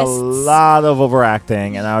just like fists. a lot of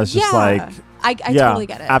overacting, and I was just like, I totally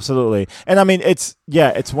get it. Absolutely. And I mean, it's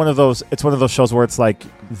one of those shows where it's like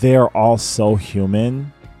they're all so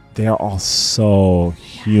human They are all so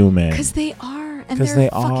human. Because they are. And 'Cause they're they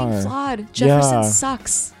fucking are. flawed. Jefferson Yeah.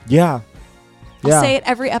 sucks. Yeah. I'll say it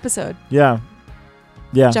every episode. Yeah.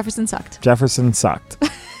 Yeah. Jefferson sucked. Jefferson sucked.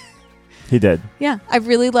 He did. Yeah. I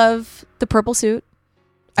really love the purple suit.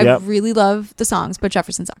 I Yep. really love the songs, but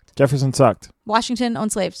Jefferson sucked. Jefferson sucked. Washington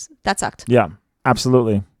owned slaves. That sucked. Yeah.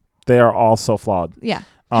 Absolutely. They are all so flawed. Yeah.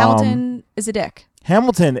 Hamilton is a dick.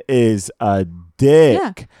 Hamilton is a dick.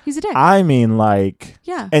 Yeah. He's a dick. I mean, like,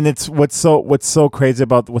 yeah. and it's what's so crazy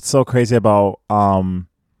about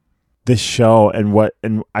this show,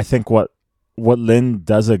 and I think what Lynn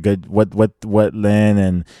does a good what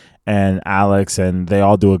Lynn and Alex and they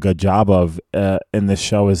all do a good job of in this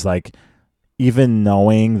show is like, even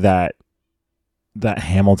knowing that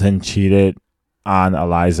Hamilton cheated on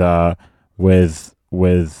Eliza with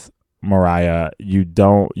Mariah, you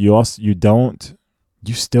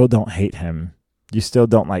still don't hate him. You still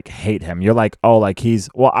don't like hate him. You're like, oh, like he's,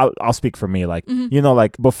 well, I'll speak for me. Like, you know,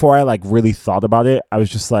 like before I like really thought about it, I was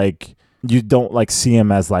just like, you don't like see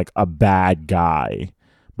him as like a bad guy.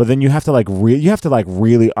 But then you have to like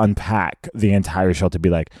really unpack the entire show to be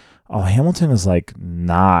like, oh, Hamilton is like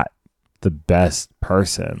not the best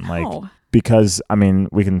person. Like, because I mean,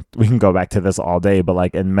 we can go back to this all day, but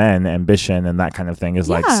like in Men, ambition and that kind of thing is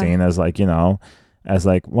like seen as like, you know, as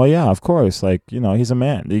like, well, yeah, of course, like, you know, he's a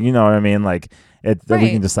man. You know what I mean? Like, we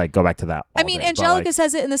can just like go back to that. I mean, Angelica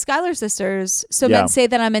says it in the Schuyler Sisters. So Yeah. men say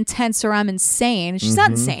that I'm intense or I'm insane. She's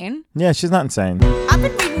not insane. Yeah, she's not insane. I've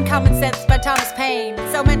been reading Common Sense by Thomas Paine.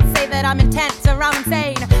 So men say that I'm intense or I'm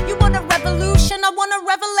insane. You want a revolution, I want a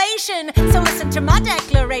revelation. So listen to my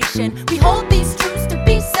declaration. We hold these truths to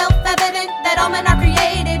be self-evident, that all men are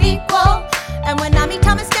created equal. And when I meet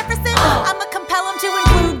Thomas Jefferson, I'ma compel him to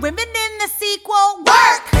include women in the sequel.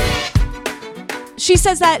 Work! She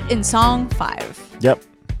says that in song 5. Yep.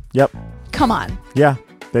 Come on. Yeah,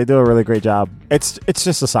 they do a really great job. It's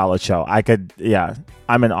just a solid show.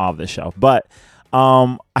 I'm in awe of this show. But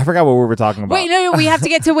I forgot what we were talking about. Wait, no, we have to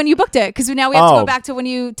get to when you booked it, because now we have to go back to when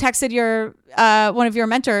you texted your one of your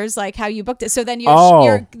mentors, like how you booked it. So then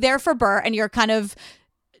you're there for Burr, and you're kind of,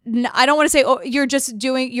 I don't want to say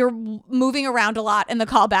you're moving around a lot in the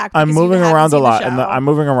callback. I'm moving around a lot, I'm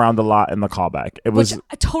moving around a lot in the callback. Which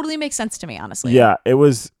totally makes sense to me, honestly. Yeah, it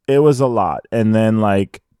was a lot, and then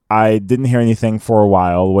like I didn't hear anything for a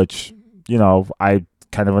while, which, you know, I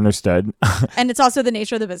kind of understood. And it's also the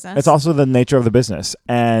nature of the business. It's also the nature of the business,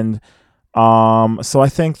 and so I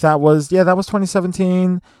think that was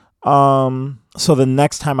 2017. So the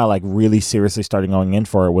next time I like really seriously started going in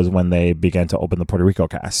for it was when they began to open the Puerto Rico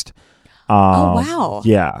cast. Oh wow.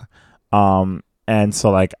 Yeah. And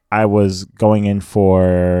so like I was going in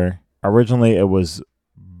for, originally it was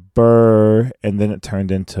Burr, and then it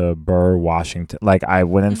turned into Burr Washington. Like I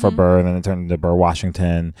went in for Burr, and then it turned into Burr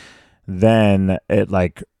Washington. Then it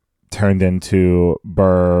like turned into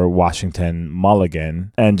Burr Washington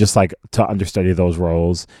Mulligan, and just like to understudy those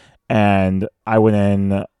roles. And I went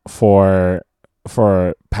in for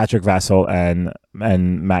Patrick Vassell and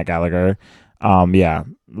Matt Gallagher. Yeah,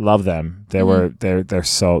 love them. They're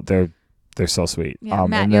so sweet. Yeah,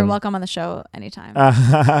 Matt, you're welcome on the show anytime.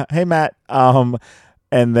 Hey Matt.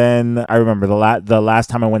 And then I remember the last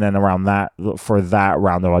time I went in around that for that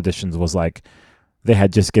round of auditions was like they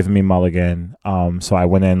had just given me Mulligan. So I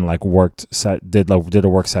went in, like did a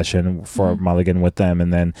work session for Mulligan with them,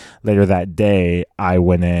 and then later that day I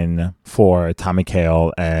went in for Tommy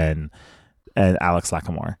Kail and Alex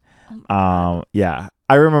Lacamoire. Yeah,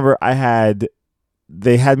 I remember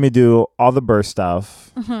they had me do all the Burr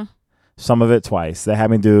stuff, some of it twice. They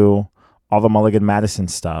had me do all the Mulligan Madison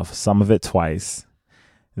stuff, some of it twice.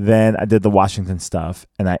 Then I did the Washington stuff,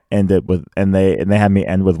 and I ended with, and they had me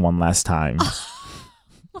end with one last time.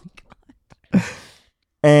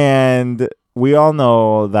 And we all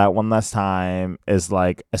know that one last time is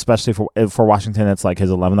like, especially for Washington, it's like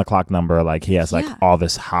his 11 o'clock number. Like he has like all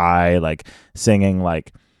this high, like singing,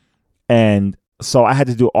 like, and so I had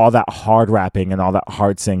to do all that hard rapping and all that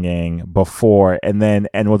hard singing before, and then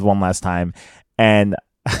end with one last time. And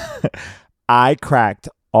I cracked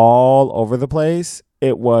all over the place.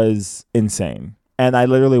 It was insane. And I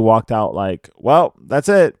literally walked out like, well, that's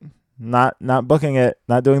it. Not booking it,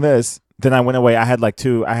 not doing this. Then I went away. I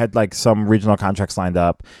had some regional contracts lined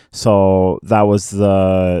up. So that was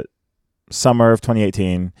the summer of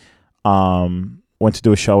 2018. Went to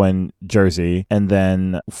do a show in Jersey. And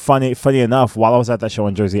then funny enough, while I was at that show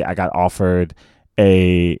in Jersey, I got offered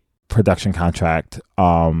a production contract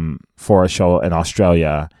for a show in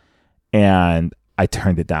Australia. And I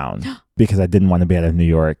turned it down because I didn't want to be out of New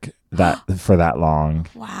York for that long.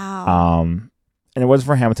 Wow. and it wasn't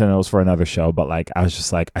for Hamilton, it was for another show, but like I was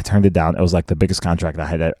just like, I turned it down. It was like the biggest contract I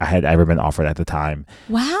had ever been offered at the time.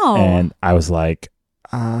 Wow. And I was like,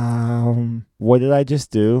 what did I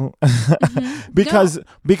just do? because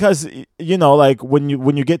you know, like when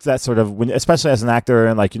you get to that sort of, especially as an actor,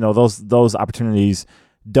 and like, you know, those opportunities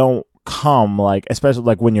don't come, like, especially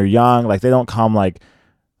like when you're young, like they don't come like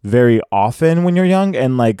very often when you're young.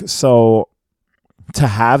 And like, so to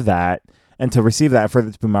have that and to receive that, for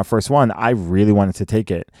it to be my first one, I really wanted to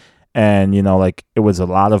take it. And, you know, like it was a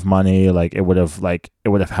lot of money, like it would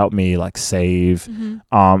have helped me like save.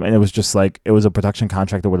 And it was just like, it was a production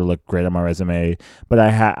contract that would have looked great on my resume. But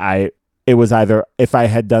it was either, if I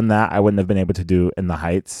had done that, I wouldn't have been able to do In the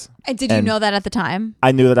Heights. And did you know that at the time?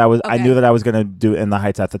 I knew that I was going to do In the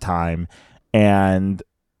Heights at the time. And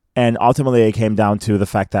ultimately it came down to the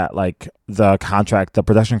fact that like the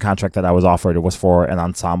production contract that I was offered, it was for an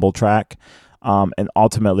ensemble track. And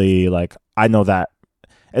ultimately, like, I know that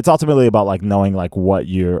it's ultimately about like knowing like what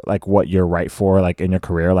you're right for, like in your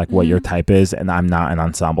career, like what your type is. And I'm not an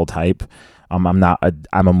ensemble type. I'm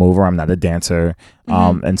a mover. I'm not a dancer.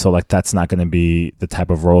 And so like, that's not going to be the type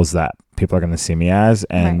of roles that people are going to see me as.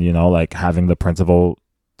 And, you know, like having the principal,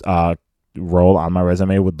 role on my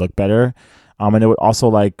resume would look better. And it would also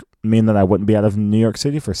like mean that I wouldn't be out of New York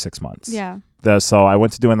City for 6 months. Yeah. So I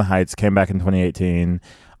went to do In the Heights, came back in 2018.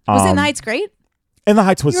 Was In the Heights great? In the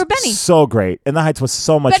Heights was so great. In the Heights was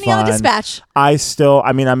so much fun. Benny on the Dispatch.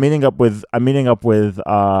 I'm meeting up with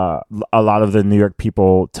a lot of the New York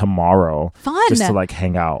people tomorrow. Fun. Just to like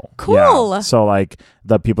hang out. Cool. Yeah. So like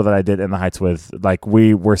the people that I did In the Heights with, like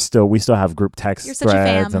we still have group text You're such a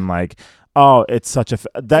threads fam. and like, oh, it's such a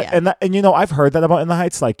and you know, I've heard that about In the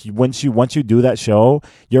Heights. Like once you do that show,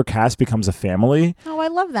 your cast becomes a family. Oh, I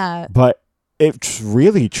love that. But it's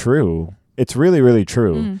really true. It's really, really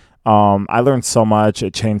true. I learned so much.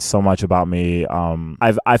 It changed so much about me.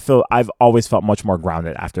 I've always felt much more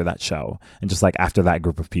grounded after that show, and just like after that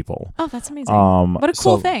group of people. Oh, that's amazing. What a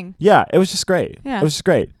cool thing. Yeah, it was just great. Yeah. It was just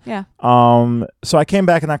great. Yeah. So I came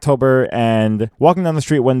back in October, and walking down the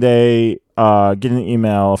street one day, getting an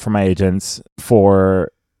email from my agents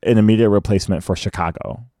for an immediate replacement for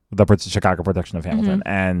Chicago, the Chicago production of Hamilton.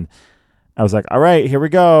 And I was like, all right, here we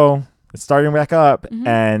go. It's starting back up.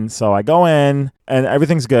 And so I go in and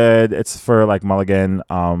everything's good. It's for like Mulligan,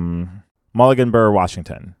 Burr,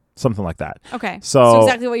 Washington, something like that. Okay. So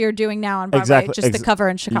exactly what you're doing now on Broadway, just the cover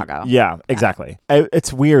in Chicago. Yeah, exactly.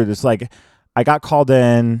 It's weird. It's like I got called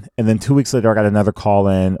in, and then 2 weeks later I got another a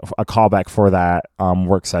callback for that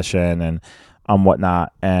work session and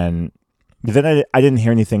whatnot. And then I didn't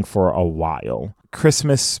hear anything for a while.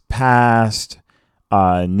 Christmas passed.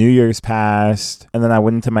 New Year's passed, and then I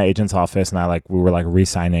went into my agent's office, and we were like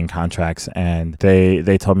re-signing contracts, and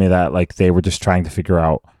they told me that like they were just trying to figure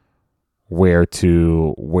out where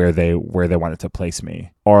they wanted to place me,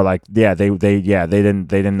 or like they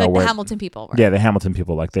didn't know like where the Hamilton people were. Yeah, the Hamilton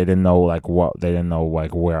people, like they didn't know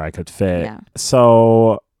where I could fit. Yeah.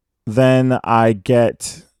 So then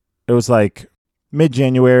it was like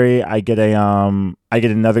mid-January, I get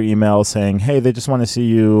another email saying, "Hey, they just want to see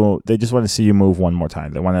you. They just want to see you move one more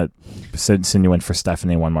time. They want to send you in for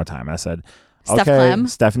Stephanie one more time." And I said, "Okay,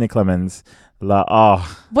 Stephanie Clemens."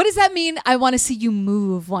 What does that mean? I want to see you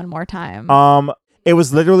move one more time. It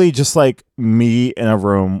was literally just like me in a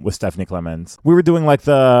room with Stephanie Clemens. We were doing like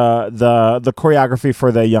the choreography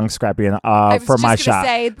for the Young Scrappy and for my shot.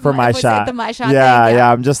 For my shot. The my shot.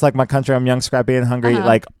 Yeah. I'm just like My Country. I'm young, scrappy, and hungry.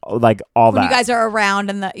 Like all when that. When you guys are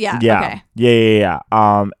around and Yeah. Okay. Yeah.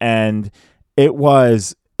 And it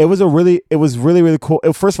was really, really cool.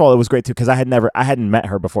 First of all, it was great too because I hadn't met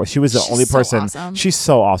her before. She was the only person. Awesome. She's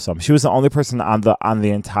so awesome. She was the only person on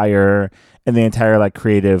the entire like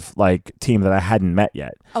creative like team that I hadn't met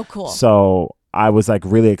yet. Oh, cool. So I was like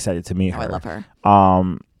really excited to meet her. I love her.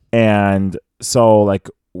 And so like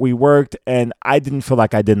we worked, and I didn't feel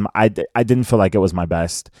like I didn't feel like it was my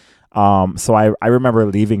best. So I remember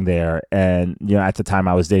leaving there, and you know, at the time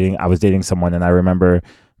I was dating someone, and I remember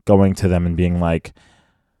going to them and being like,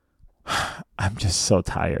 I'm just so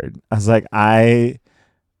tired. I was like,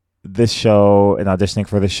 this show and auditioning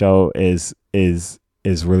for this show is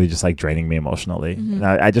really just like draining me emotionally. And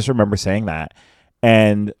I just remember saying that,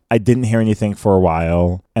 and I didn't hear anything for a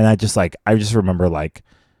while, and I just remember like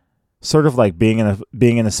sort of like being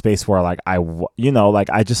in a space where like I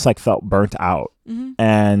just like felt burnt out.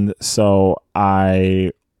 And so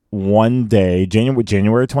one day, January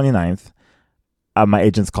 29th, my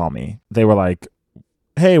agents called me. They were like,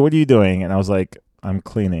 "Hey, what are you doing?" And I was like, "I'm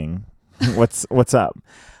cleaning." What's up?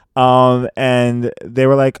 And they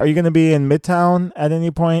were like, "Are you going to be in Midtown at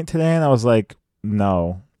any point today?" And I was like,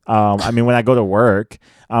 "No." I mean, when I go to work,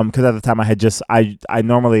 because at the time I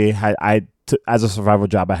normally had, as a survival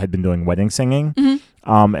job, I had been doing wedding singing.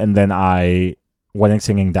 And then wedding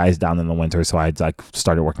singing dies down in the winter. So I like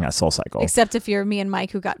started working at Soul Cycle. Except if you're me and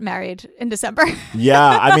Mike who got married in December.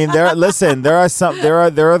 Yeah. I mean, there are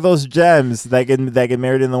those gems that get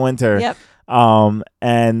married in the winter. Yep.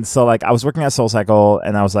 And so like I was working at Soul Cycle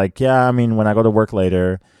and I was like, yeah, I mean, when I go to work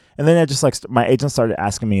later. And then I just like my agent started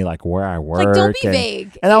asking me like where I work. Like, don't be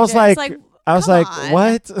vague. And I was like, on.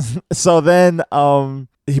 what? So then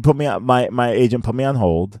he put me on my agent put me on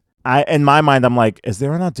hold. In my mind, I'm like, is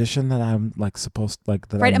there an audition that I'm like supposed like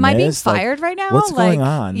that? Right? I am I being missed? fired right now? What's going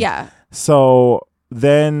on? Yeah. So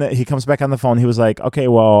then he comes back on the phone. He was like, okay,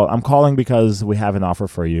 well, I'm calling because we have an offer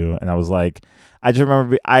for you. And I was like, I just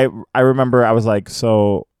remember I remember I was like,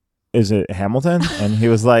 so is it Hamilton? And he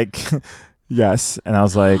was like, yes. And I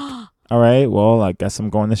was like, all right, well, I guess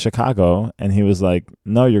I'm going to Chicago. And he was like,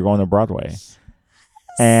 no, you're going to Broadway.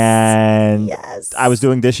 And I was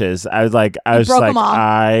doing dishes. I was like,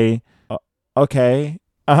 okay.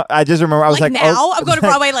 I just remember I was like, now I'm going to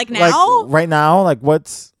Broadway like now, like, right now, like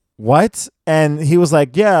what? And he was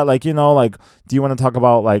like, yeah, like, you know, like, do you want to talk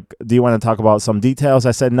about some details?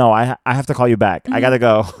 I said, no, I have to call you back. I gotta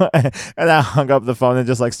go. And I hung up the phone and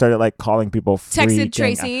just like started like calling people. Texted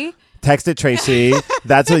Tracy.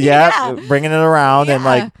 That's what, bringing it around and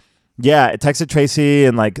like. Yeah, it texted Tracy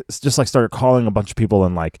and like just like started calling a bunch of people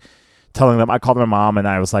and like telling them. I called my mom and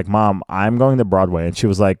I was like, Mom, I'm going to Broadway. And she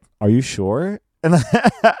was like, are you sure? And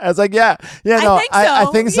I was like, yeah, no, I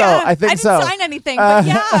think so. I didn't sign anything, but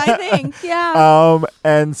I think.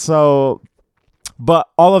 And so, but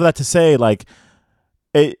all of that to say, like,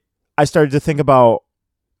 I started to think about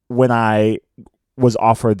when I was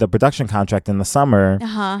offered the production contract in the summer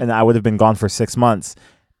and I would have been gone for 6 months.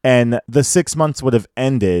 And the 6 months would have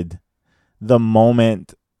ended the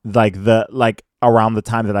moment, around the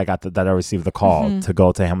time that I got that I received the call to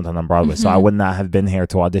go to Hamilton on Broadway. So I would not have been here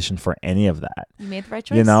to audition for any of that. You made the right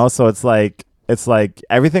choice. You know, so it's like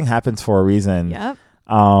everything happens for a reason. Yep.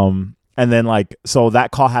 And then so that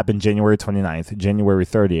call happened January 29th. January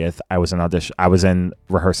 30th, I was in audition. I was in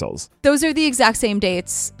rehearsals. Those are the exact same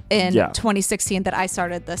dates in 2016 that I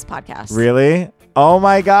started this podcast. Really? Oh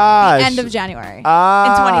my gosh. The end of January in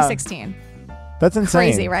 2016. That's insane.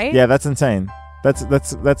 Crazy, right? Yeah, that's insane.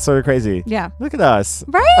 That's sort of crazy. Yeah. Look at us.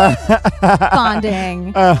 Right?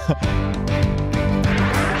 Bonding.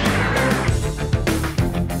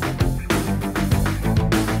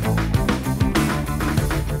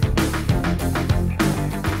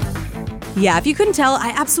 Yeah, if you couldn't tell,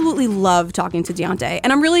 I absolutely love talking to Deon'te,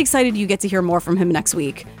 and I'm really excited you get to hear more from him next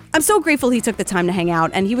week. I'm so grateful he took the time to hang out,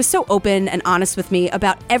 and he was so open and honest with me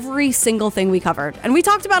about every single thing we covered, and we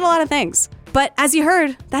talked about a lot of things. But as you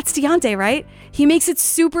heard, that's Deon'te, right? He makes it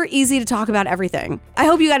super easy to talk about everything. I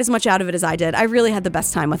hope you got as much out of it as I did. I really had the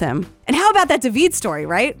best time with him. And how about that David story,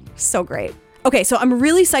 right? So great. Okay, so I'm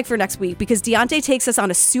really psyched for next week because Deon'te takes us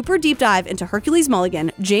on a super deep dive into Hercules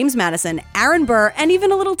Mulligan, James Madison, Aaron Burr, and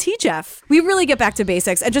even a little T-Jeff. We really get back to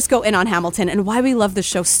basics and just go in on Hamilton and why we love this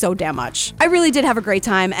show so damn much. I really did have a great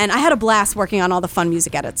time, and I had a blast working on all the fun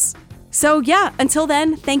music edits. So yeah, until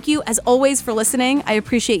then, thank you as always for listening. I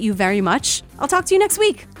appreciate you very much. I'll talk to you next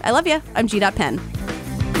week. I love you. I'm G.Pen.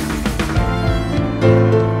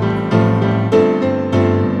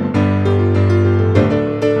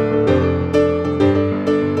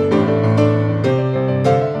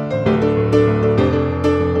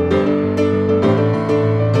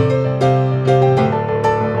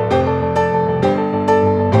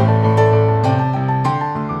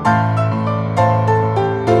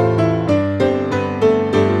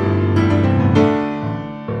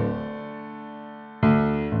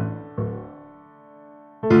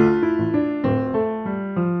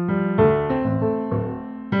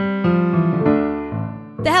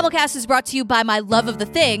 Is brought to you by my love of the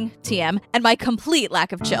thing, TM, and my complete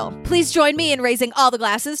lack of chill. Please join me in raising all the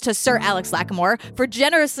glasses to Sir Alex Lacamoire for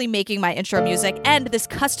generously making my intro music and this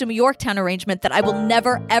custom Yorktown arrangement that I will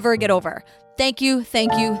never, ever get over. Thank you,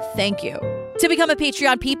 thank you, thank you. To become a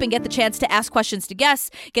Patreon peep and get the chance to ask questions to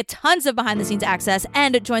guests, get tons of behind-the-scenes access,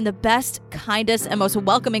 and join the best, kindest, and most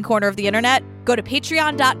welcoming corner of the internet, go to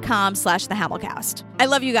patreon.com/thehamilcast. I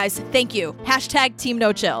love you guys. Thank you. #Team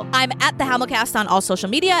No Chill. I'm at The Hamilcast on all social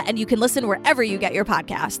media, and you can listen wherever you get your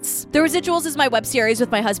podcasts. The Residuals is my web series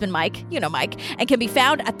with my husband, Mike, you know Mike, and can be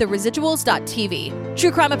found at theresiduals.tv.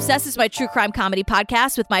 True Crime Obsessed is my true crime comedy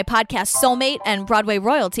podcast with my podcast soulmate and Broadway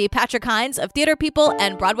royalty, Patrick Hines of Theater People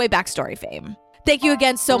and Broadway Backstory fame. Thank you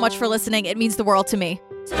again so much for listening. It means the world to me.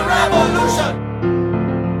 To the revolution!